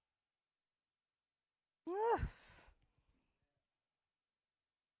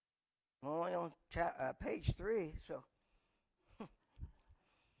 Only on page 3, so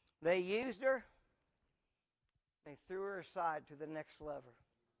they used her. They threw her aside to the next lover.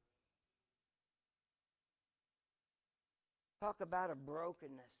 Talk about a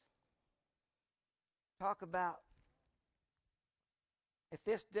brokenness. Talk about, if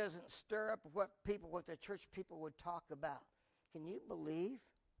this doesn't stir up what the church people would talk about. Can you believe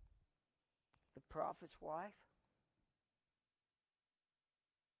the prophet's wife?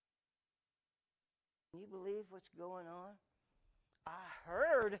 Can you believe what's going on? I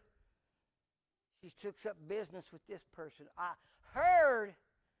heard she took up business with this person. I heard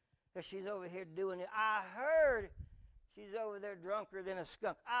that she's over here doing it. I heard she's over there drunker than a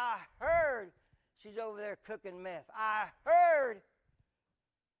skunk. I heard she's over there cooking meth. I heard.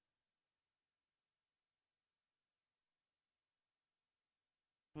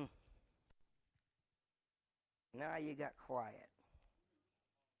 Now you got quiet.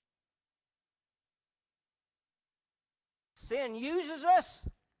 Sin uses us,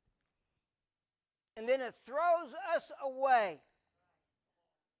 and then it throws us away.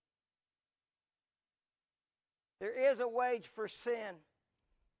 There is a wage for sin,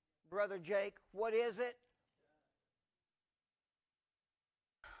 Brother Jake. What is it?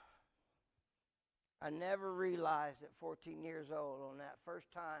 I never realized at 14 years old on that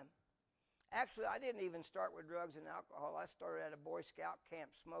first time. Actually, I didn't even start with drugs and alcohol. I started at a Boy Scout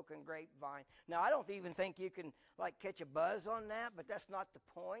camp smoking grapevine. Now, I don't even think you can, catch a buzz on that, but that's not the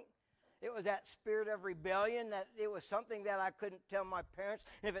point. It was that spirit of rebellion, that it was something that I couldn't tell my parents.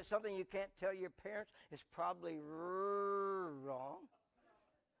 And if it's something you can't tell your parents, it's probably wrong.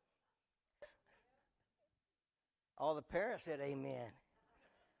 All the parents said amen.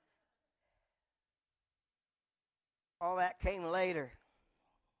 All that came later.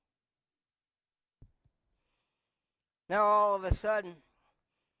 Now all of a sudden,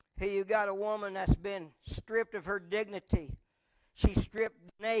 here you got a woman that's been stripped of her dignity. She's stripped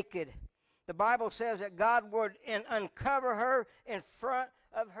naked. The Bible says that God would uncover her in front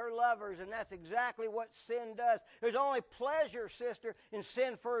of her lovers, and that's exactly what sin does. There's only pleasure, sister, in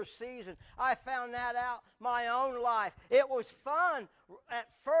sin for a season. I found that out my own life. It was fun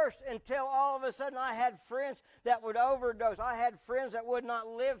at first until all of a sudden I had friends that would overdose. I had friends that would not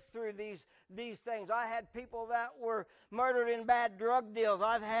live through these things. I had people that were murdered in bad drug deals.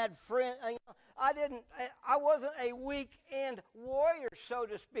 I've had friends. I wasn't a weekend warrior, so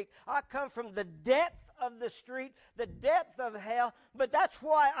to speak. I come from the depth of the street, the depth of hell, but that's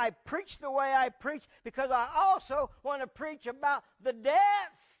why I preach the way I preach, because I also want to preach about the depth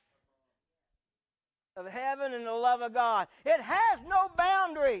of heaven and the love of God. It has no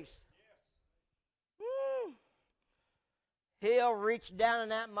boundaries. He'll reach down in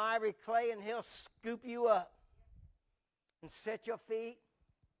that miry clay and He'll scoop you up and set your feet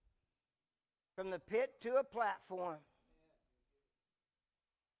from the pit to a platform.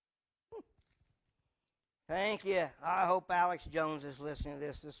 Thank you. I hope Alex Jones is listening to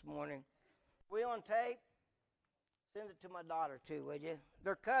this morning. We on tape? Send it to my daughter too, would you?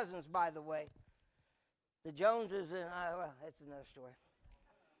 They're cousins, by the way. The Joneses and I, well, that's another story.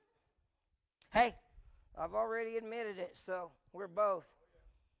 Hey, I've already admitted it, so we're both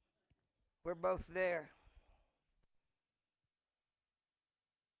there.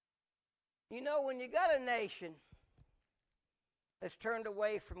 You know, when you got a nation that's turned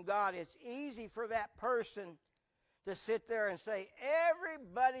away from God, it's easy for that person to sit there and say,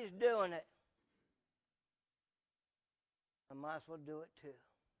 everybody's doing it. I might as well do it too.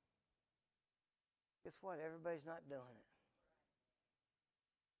 Guess what? Everybody's not doing it.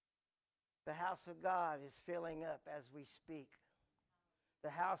 The house of God is filling up as we speak.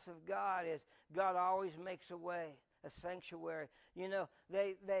 The house of God always makes a way. a sanctuary. You know,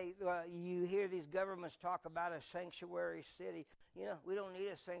 you hear these governments talk about a sanctuary city. You know, we don't need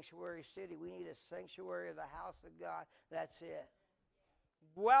a sanctuary city. We need a sanctuary of the house of God. That's it.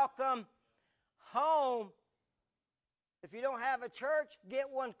 Welcome home. If you don't have a church, get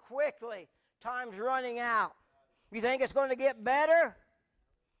one quickly. Time's running out. You think it's going to get better?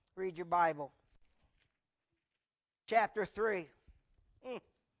 Read your Bible. Chapter 3.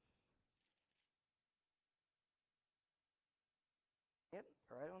 Yep,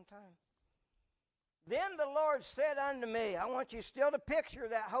 right on time. Then the Lord said unto me, I want you still to picture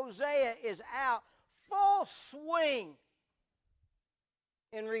that Hosea is out full swing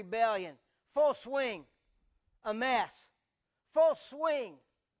in rebellion. Full swing. A mess. Full swing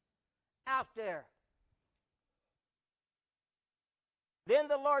out there. Then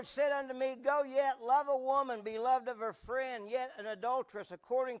the Lord said unto me, Go yet, love a woman, beloved of her friend, yet an adulteress,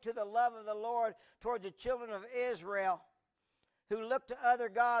 according to the love of the Lord toward the children of Israel, who look to other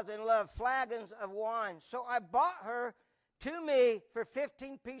gods and love flagons of wine. So I bought her to me for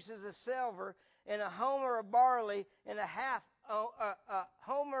 15 pieces of silver, and a homer of barley, and a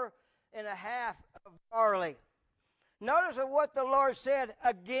homer and a half of barley. Notice of what the Lord said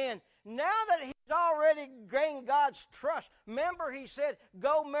again. Now that he's already gained God's trust, remember he said,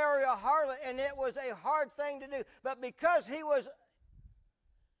 go marry a harlot, and it was a hard thing to do. But because he was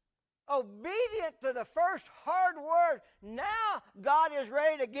obedient to the first hard word, now God is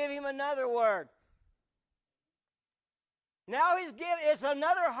ready to give him another word. Now it's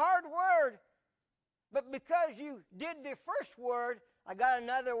another hard word. But because you did the first word, I got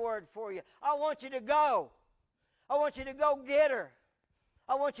another word for you. I want you to go. I want you to go get her.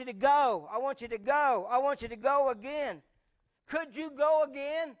 I want you to go. I want you to go. I want you to go again. Could you go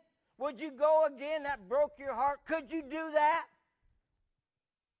again? Would you go again? That broke your heart. Could you do that?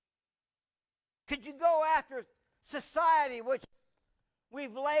 Could you go after society, which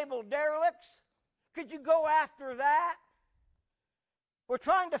we've labeled derelicts? Could you go after that? We're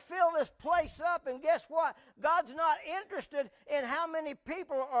trying to fill this place up, and guess what? God's not interested in how many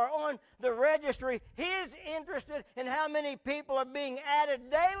people are on the registry. He's interested in how many people are being added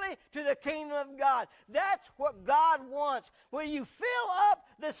daily to the kingdom of God. That's what God wants. Will you fill up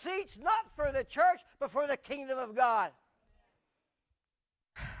the seats not for the church, but for the kingdom of God?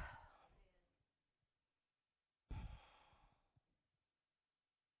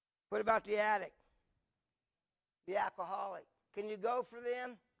 What about the addict? The alcoholic? Can you go for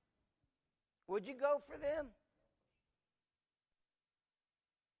them? Would you go for them?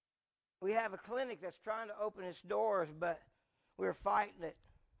 We have a clinic that's trying to open its doors, but we're fighting it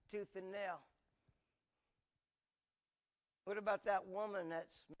tooth and nail. What about that woman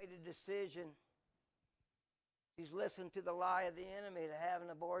that's made a decision? She's listened to the lie of the enemy to have an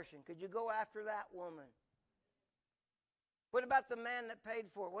abortion. Could you go after that woman? What about the man that paid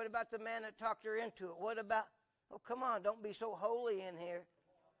for it? What about the man that talked her into it? What about... Oh, come on, don't be so holy in here.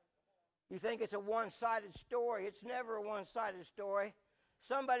 You think it's a one-sided story. It's never a one-sided story.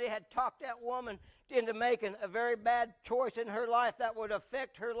 Somebody had talked that woman into making a very bad choice in her life that would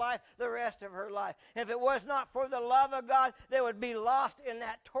affect her life the rest of her life. And if it was not for the love of God, they would be lost in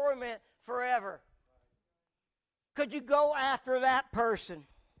that torment forever. Could you go after that person?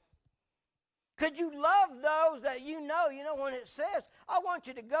 Could you love those that you know? You know, when it says, I want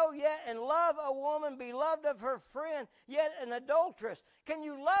you to go yet and love a woman beloved of her friend, yet an adulteress. Can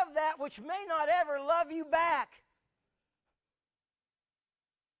you love that which may not ever love you back?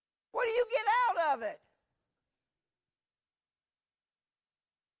 What do you get out of it?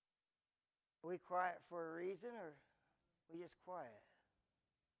 Are we quiet for a reason, or are we just quiet?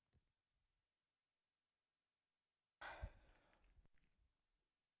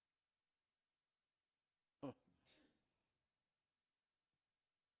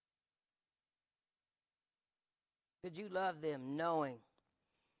 Could you love them knowing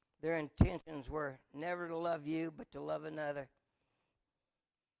their intentions were never to love you, but to love another?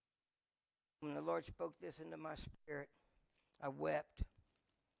 When the Lord spoke this into my spirit, I wept.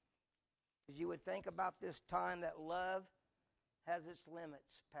 Because you would think about this time that love has its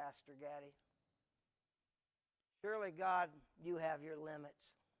limits, Pastor Gaddy. Surely, God, you have your limits.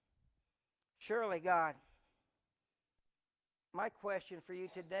 Surely, God. My question for you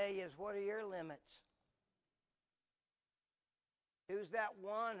today is, what are your limits? Who's that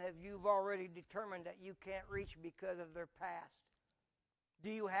one have you already determined that you can't reach because of their past? Do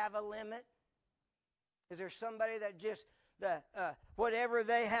you have a limit? Is there somebody that just, whatever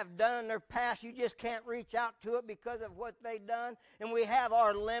they have done in their past, you just can't reach out to it because of what they've done? And we have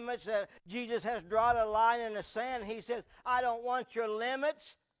our limits. Jesus has drawn a line in the sand. He says, I don't want your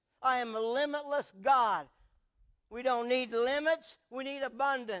limits. I am a limitless God. We don't need limits. We need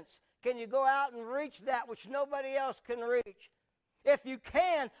abundance. Can you go out and reach that which nobody else can reach? If you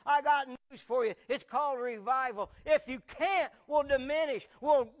can, I got news for you. It's called revival. If you can't, we'll diminish.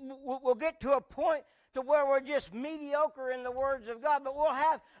 We'll get to a point to where we're just mediocre in the words of God, but we'll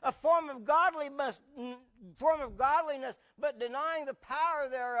have a form of godliness, but denying the power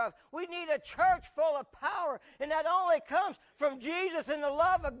thereof. We need a church full of power, and that only comes from Jesus and the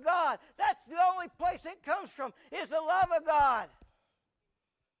love of God. That's the only place it comes from, is the love of God.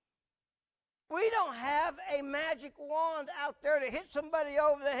 We don't have a magic wand out there to hit somebody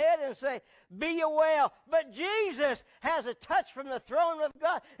over the head and say, be you well. But Jesus has a touch from the throne of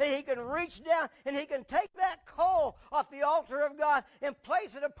God that he can reach down and he can take that coal off the altar of God and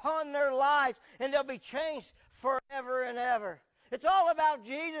place it upon their lives, and they'll be changed forever and ever. It's all about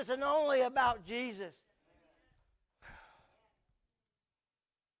Jesus and only about Jesus.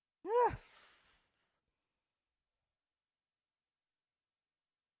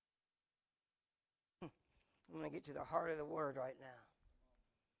 I'm going to get to the heart of the word right now.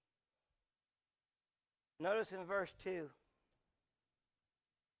 Notice in verse 2.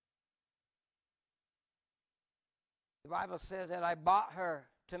 The Bible says that I bought her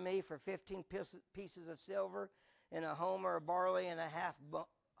to me for 15 pieces of silver and a homer of barley and a half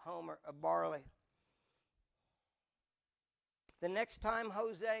homer of barley. The next time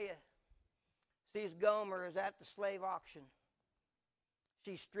Hosea sees Gomer is at the slave auction.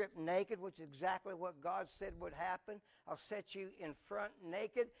 She's stripped naked, which is exactly what God said would happen. I'll set you in front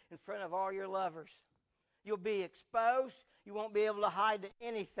naked in front of all your lovers. You'll be exposed. You won't be able to hide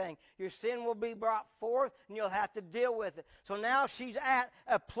anything. Your sin will be brought forth, and you'll have to deal with it. So now she's at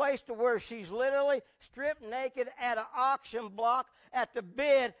a place to where she's literally stripped naked at an auction block at the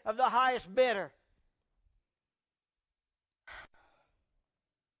bid of the highest bidder.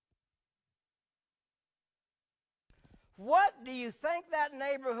 What do you think that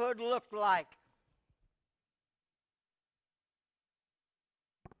neighborhood looked like?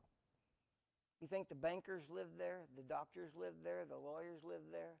 You think the bankers lived there, the doctors lived there, the lawyers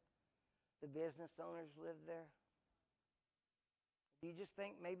lived there, the business owners lived there? Do you just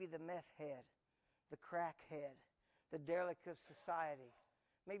think maybe the meth head, the crack head, the derelict of society,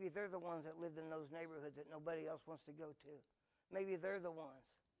 maybe they're the ones that lived in those neighborhoods that nobody else wants to go to? Maybe they're the ones.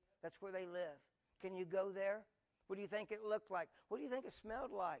 That's where they live. Can you go there? What do you think it looked like? What do you think it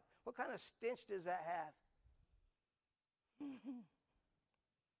smelled like? What kind of stench does that have?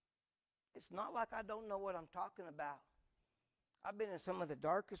 It's not like I don't know what I'm talking about. I've been in some of the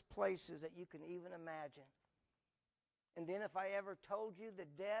darkest places that you can even imagine. And then if I ever told you the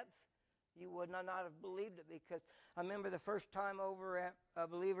depth, you would not have believed it, because I remember the first time over at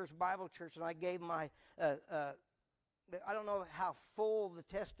Believers Bible Church, and I gave my I don't know how full the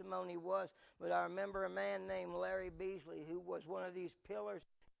testimony was, but I remember a man named Larry Beasley, who was one of these pillars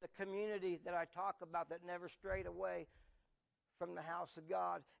in the community that I talk about that never strayed away from the house of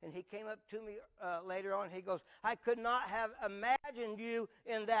God. And he came up to me later on. He goes, I could not have imagined you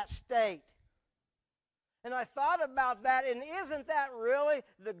in that state. And I thought about that, and isn't that really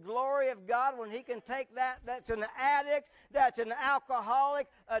the glory of God when he can take that's an addict, that's an alcoholic,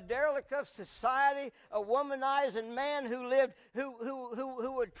 a derelict of society, a womanizing man who lived,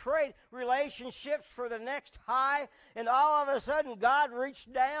 who would trade relationships for the next high, and all of a sudden God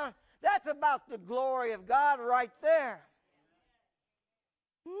reached down? That's about the glory of God right there.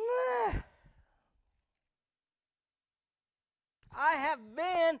 I have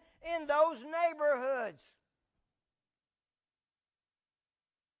been in those neighborhoods.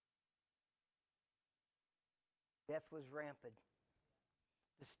 Death was rampant.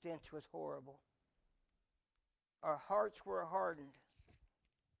 The stench was horrible. Our hearts were hardened.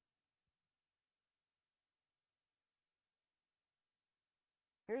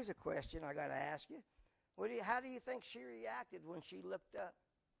 Here's a question I got to ask you. How do you think she reacted when she looked up?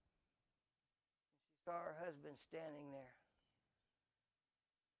 She saw her husband standing there.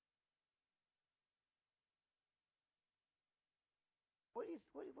 What do you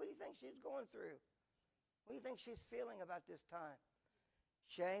think she's going through? What do you think she's feeling about this time?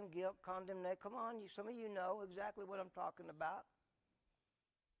 Shame, guilt, condemnation. Come on, some of you know exactly what I'm talking about.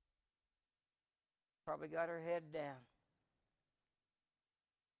 Probably got her head down.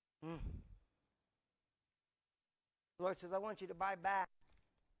 The Lord says, I want you to buy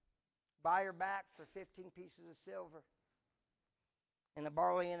her back for 15 pieces of silver and a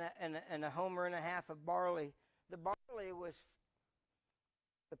barley and a homer and a half of barley. The barley was,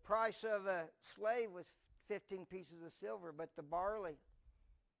 the price of a slave was 15 pieces of silver, but the barley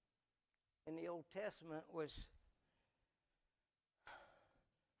in the Old Testament was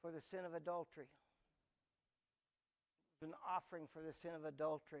for the sin of adultery. an offering for the sin of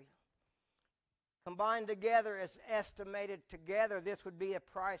adultery. Combined together, it's estimated together, this would be a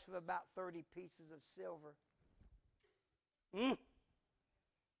price of about 30 pieces of silver.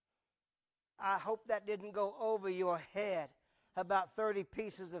 I hope that didn't go over your head, about 30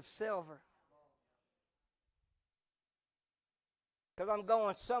 pieces of silver. Because I'm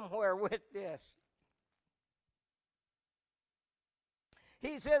going somewhere with this.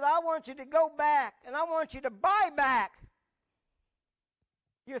 He says, I want you to go back, and I want you to buy back.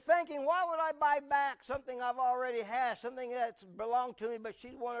 You're thinking, why would I buy back something I've already had, something that's belonged to me, but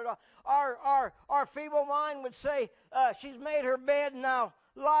she's wanted all. Our feeble mind would say, she's made her bed, now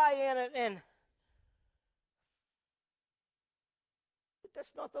lie in it. But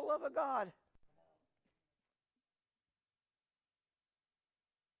that's not the love of God.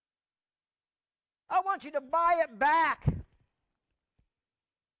 I want you to buy it back.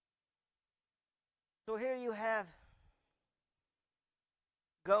 So here you have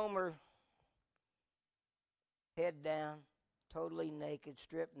Gomer, head down, totally naked,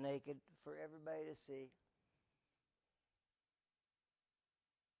 stripped naked for everybody to see.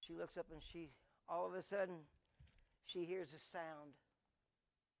 She looks up and all of a sudden, she hears a sound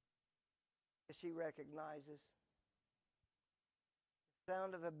that she recognizes. The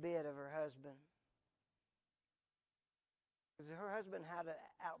sound of a bid of her husband. Because her husband had to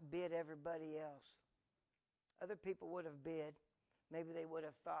outbid everybody else. Other people would have bid. Maybe they would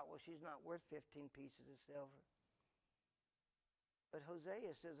have thought, well, she's not worth 15 pieces of silver. But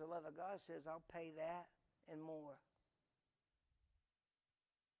Hosea says, the love of God says, I'll pay that and more.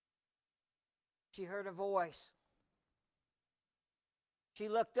 She heard a voice. She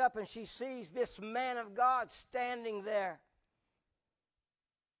looked up and she sees this man of God standing there.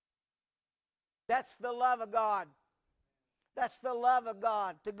 That's the love of God. That's the love of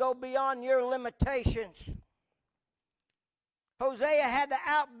God, to go beyond your limitations. Hosea had to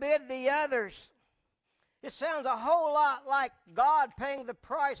outbid the others. It sounds a whole lot like God paying the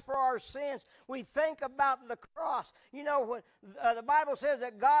price for our sins. We think about the cross. You know, when the Bible says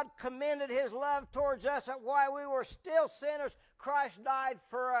that God commended His love towards us, that while we were still sinners, Christ died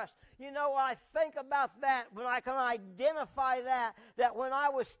for us. You know, I think about that when I can identify that when I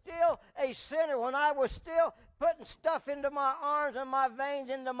was still a sinner, when I was still putting stuff into my arms and my veins,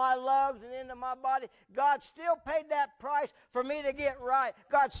 into my lungs and into my body, God still paid that price for me to get right.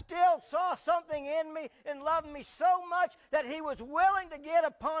 God still saw something in me and loved me so much that He was willing to get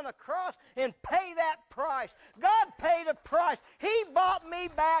upon a cross and pay that price. God paid a price. He bought me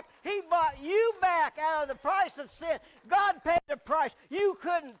back. He bought you back out of the price of sin. God paid the price. You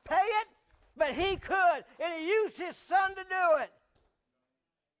couldn't pay it, but He could, and He used His Son to do it.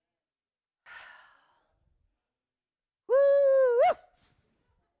 Woo!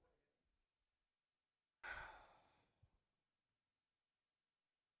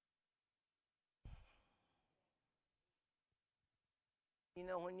 You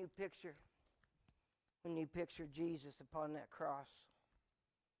know, when you picture Jesus upon that cross,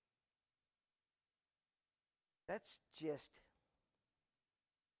 that's just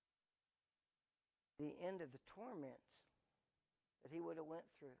the end of the torments that He would have went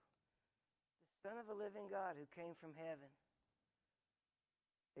through. The Son of the living God who came from heaven.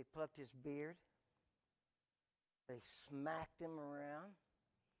 They plucked His beard. They smacked Him around.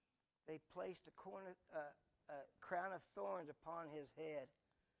 They placed a crown of thorns upon His head.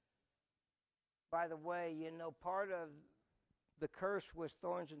 By the way, you know, part of the curse was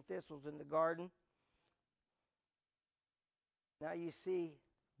thorns and thistles in the garden. Now you see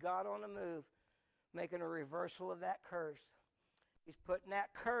God on the move, making a reversal of that curse. He's putting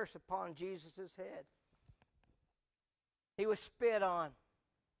that curse upon Jesus' head. He was spit on.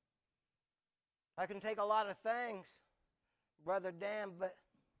 I can take a lot of things, Brother Dan, but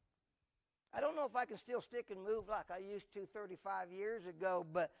I don't know if I can still stick and move like I used to 35 years ago,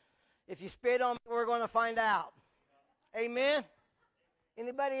 but if you spit on me, we're going to find out. Amen?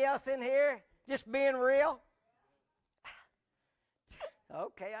 Anybody else in here? Just being real?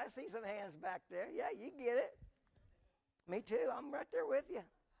 Okay, I see some hands back there. Yeah, you get it. Me too. I'm right there with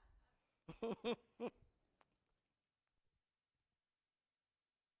you.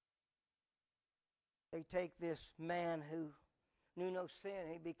 They take this man who knew no sin,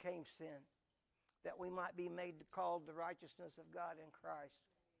 he became sin, that we might be made called the righteousness of God in Christ.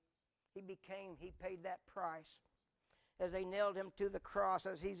 He paid that price. As they nailed Him to the cross,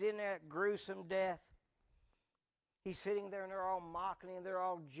 as He's in that gruesome death, He's sitting there and they're all mocking Him, they're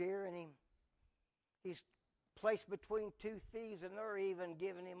all jeering Him. He's placed between two thieves and they're even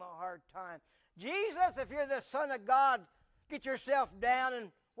giving Him a hard time. Jesus, if you're the Son of God, get yourself down,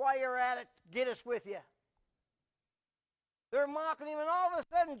 and while you're at it, get us with you. They're mocking him, and all of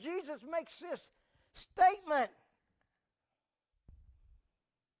a sudden Jesus makes this statement.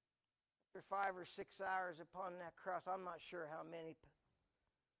 For 5 or 6 hours upon that cross, I'm not sure how many.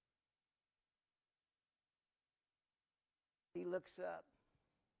 He looks up.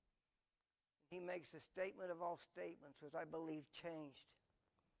 He makes a statement of all statements, which I believe changed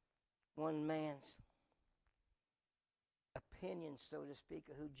one man's opinion, so to speak,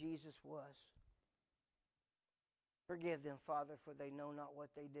 of who Jesus was. Forgive them, Father, for they know not what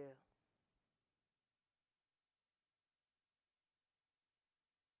they do.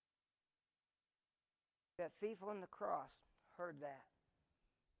 That thief on the cross heard that.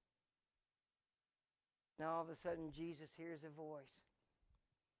 Now all of a sudden Jesus hears a voice.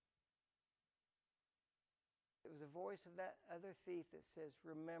 It was the voice of that other thief that says,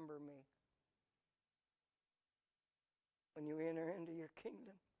 remember me when you enter into your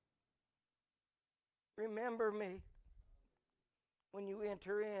kingdom. Remember me when you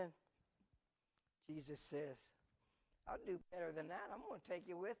enter in. Jesus says, I'll do better than that. I'm going to take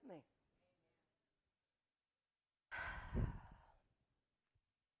you with me.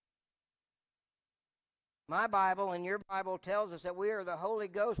 My Bible and your Bible tells us that we are the Holy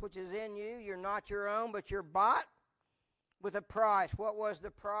Ghost which is in you. You're not your own, but you're bought with a price. What was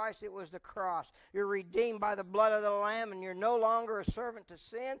the price? It was the cross. You're redeemed by the blood of the Lamb, and you're no longer a servant to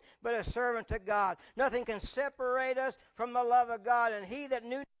sin, but a servant to God. Nothing can separate us from the love of God. And he that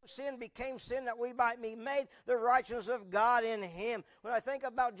knew no sin became sin that we might be made the righteousness of God in him. When I think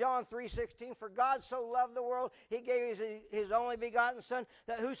about John 3:16, for God so loved the world, he gave his only begotten Son,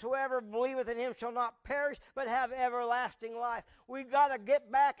 that whosoever believeth in him shall not perish, but have everlasting life. We've got to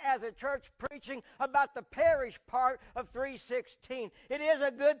get back as a church preaching about the perish part of 3:16. It is a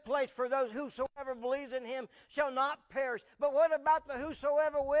good place for those whosoever believes in him shall not perish. But what about the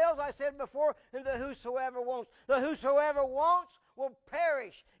whosoever wills? I said before, and the whosoever wants. The whosoever wants will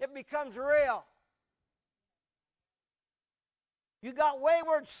perish. It becomes real. You got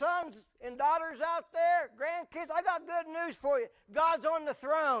wayward sons and daughters out there, grandkids. I got good news for you. God's on the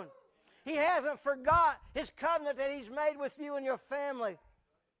throne. He hasn't forgot his covenant that he's made with you and your family.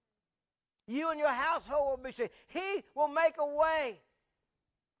 You and your household will be saved. He will make a way.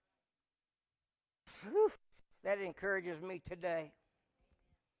 Whew, that encourages me today.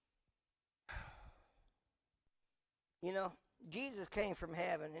 You know, Jesus came from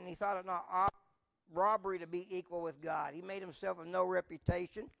heaven, and he thought it not robbery to be equal with God. He made himself of no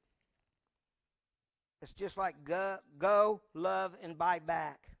reputation. It's just like go, love, and buy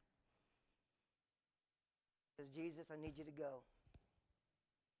back. Says, Jesus, I need you to go.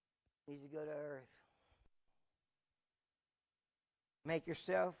 I need you to go to earth. Make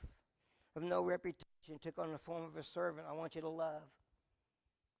yourself of no reputation. Took on the form of a servant. I want you to love.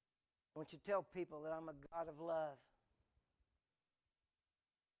 I want you to tell people that I'm a God of love.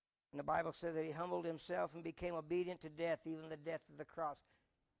 And the Bible says that he humbled himself and became obedient to death, even the death of the cross.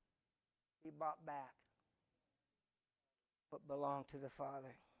 He bought back what belonged to the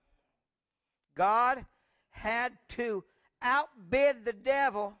Father. God had to outbid the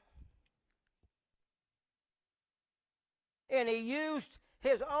devil, and he used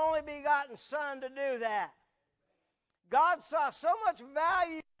his only begotten Son to do that. God saw so much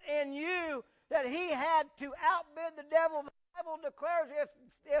value in you that he had to outbid the devil. The Bible declares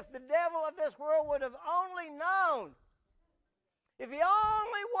if the devil of this world would have only known, if he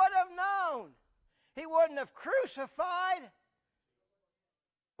only would have known, he wouldn't have crucified,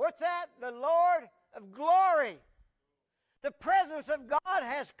 what's that? The Lord of glory. The presence of God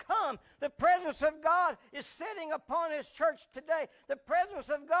has come. The presence of God is sitting upon his church today. The presence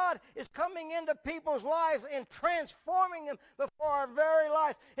of God is coming into people's lives and transforming them before our very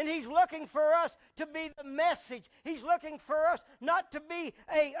lives. And he's looking for us to be the message. He's looking for us not to be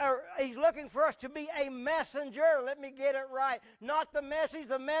he's looking for us to be a messenger. Let me get it right. Not the message.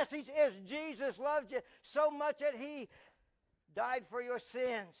 The message is Jesus loved you so much that he died for your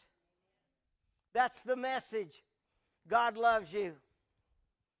sins. That's the message. God loves you.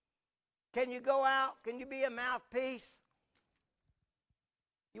 Can you go out? Can you be a mouthpiece?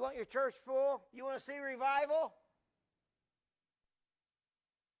 You want your church full? You want to see revival?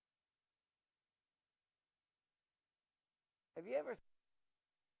 Have you ever thought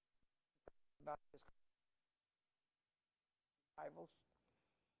about this revivals?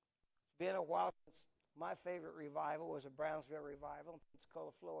 It's been a while since my favorite revival was a Brownsville revival in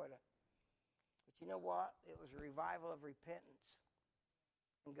Pensacola, Florida. But you know what? It was a revival of repentance.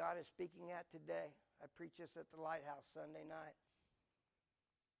 And God is speaking that today. I preach this at the Lighthouse Sunday night.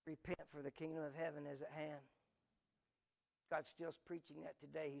 Repent, for the kingdom of heaven is at hand. God's still preaching that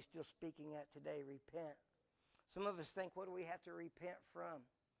today. He's still speaking that today. Repent. Some of us think, what do we have to repent from?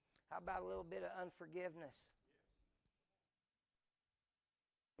 How about a little bit of unforgiveness?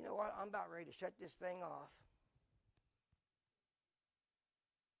 You know what? I'm about ready to shut this thing off.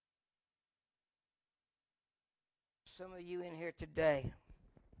 Some of you in here today,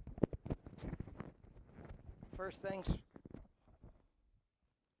 first things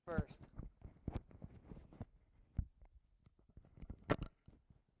first,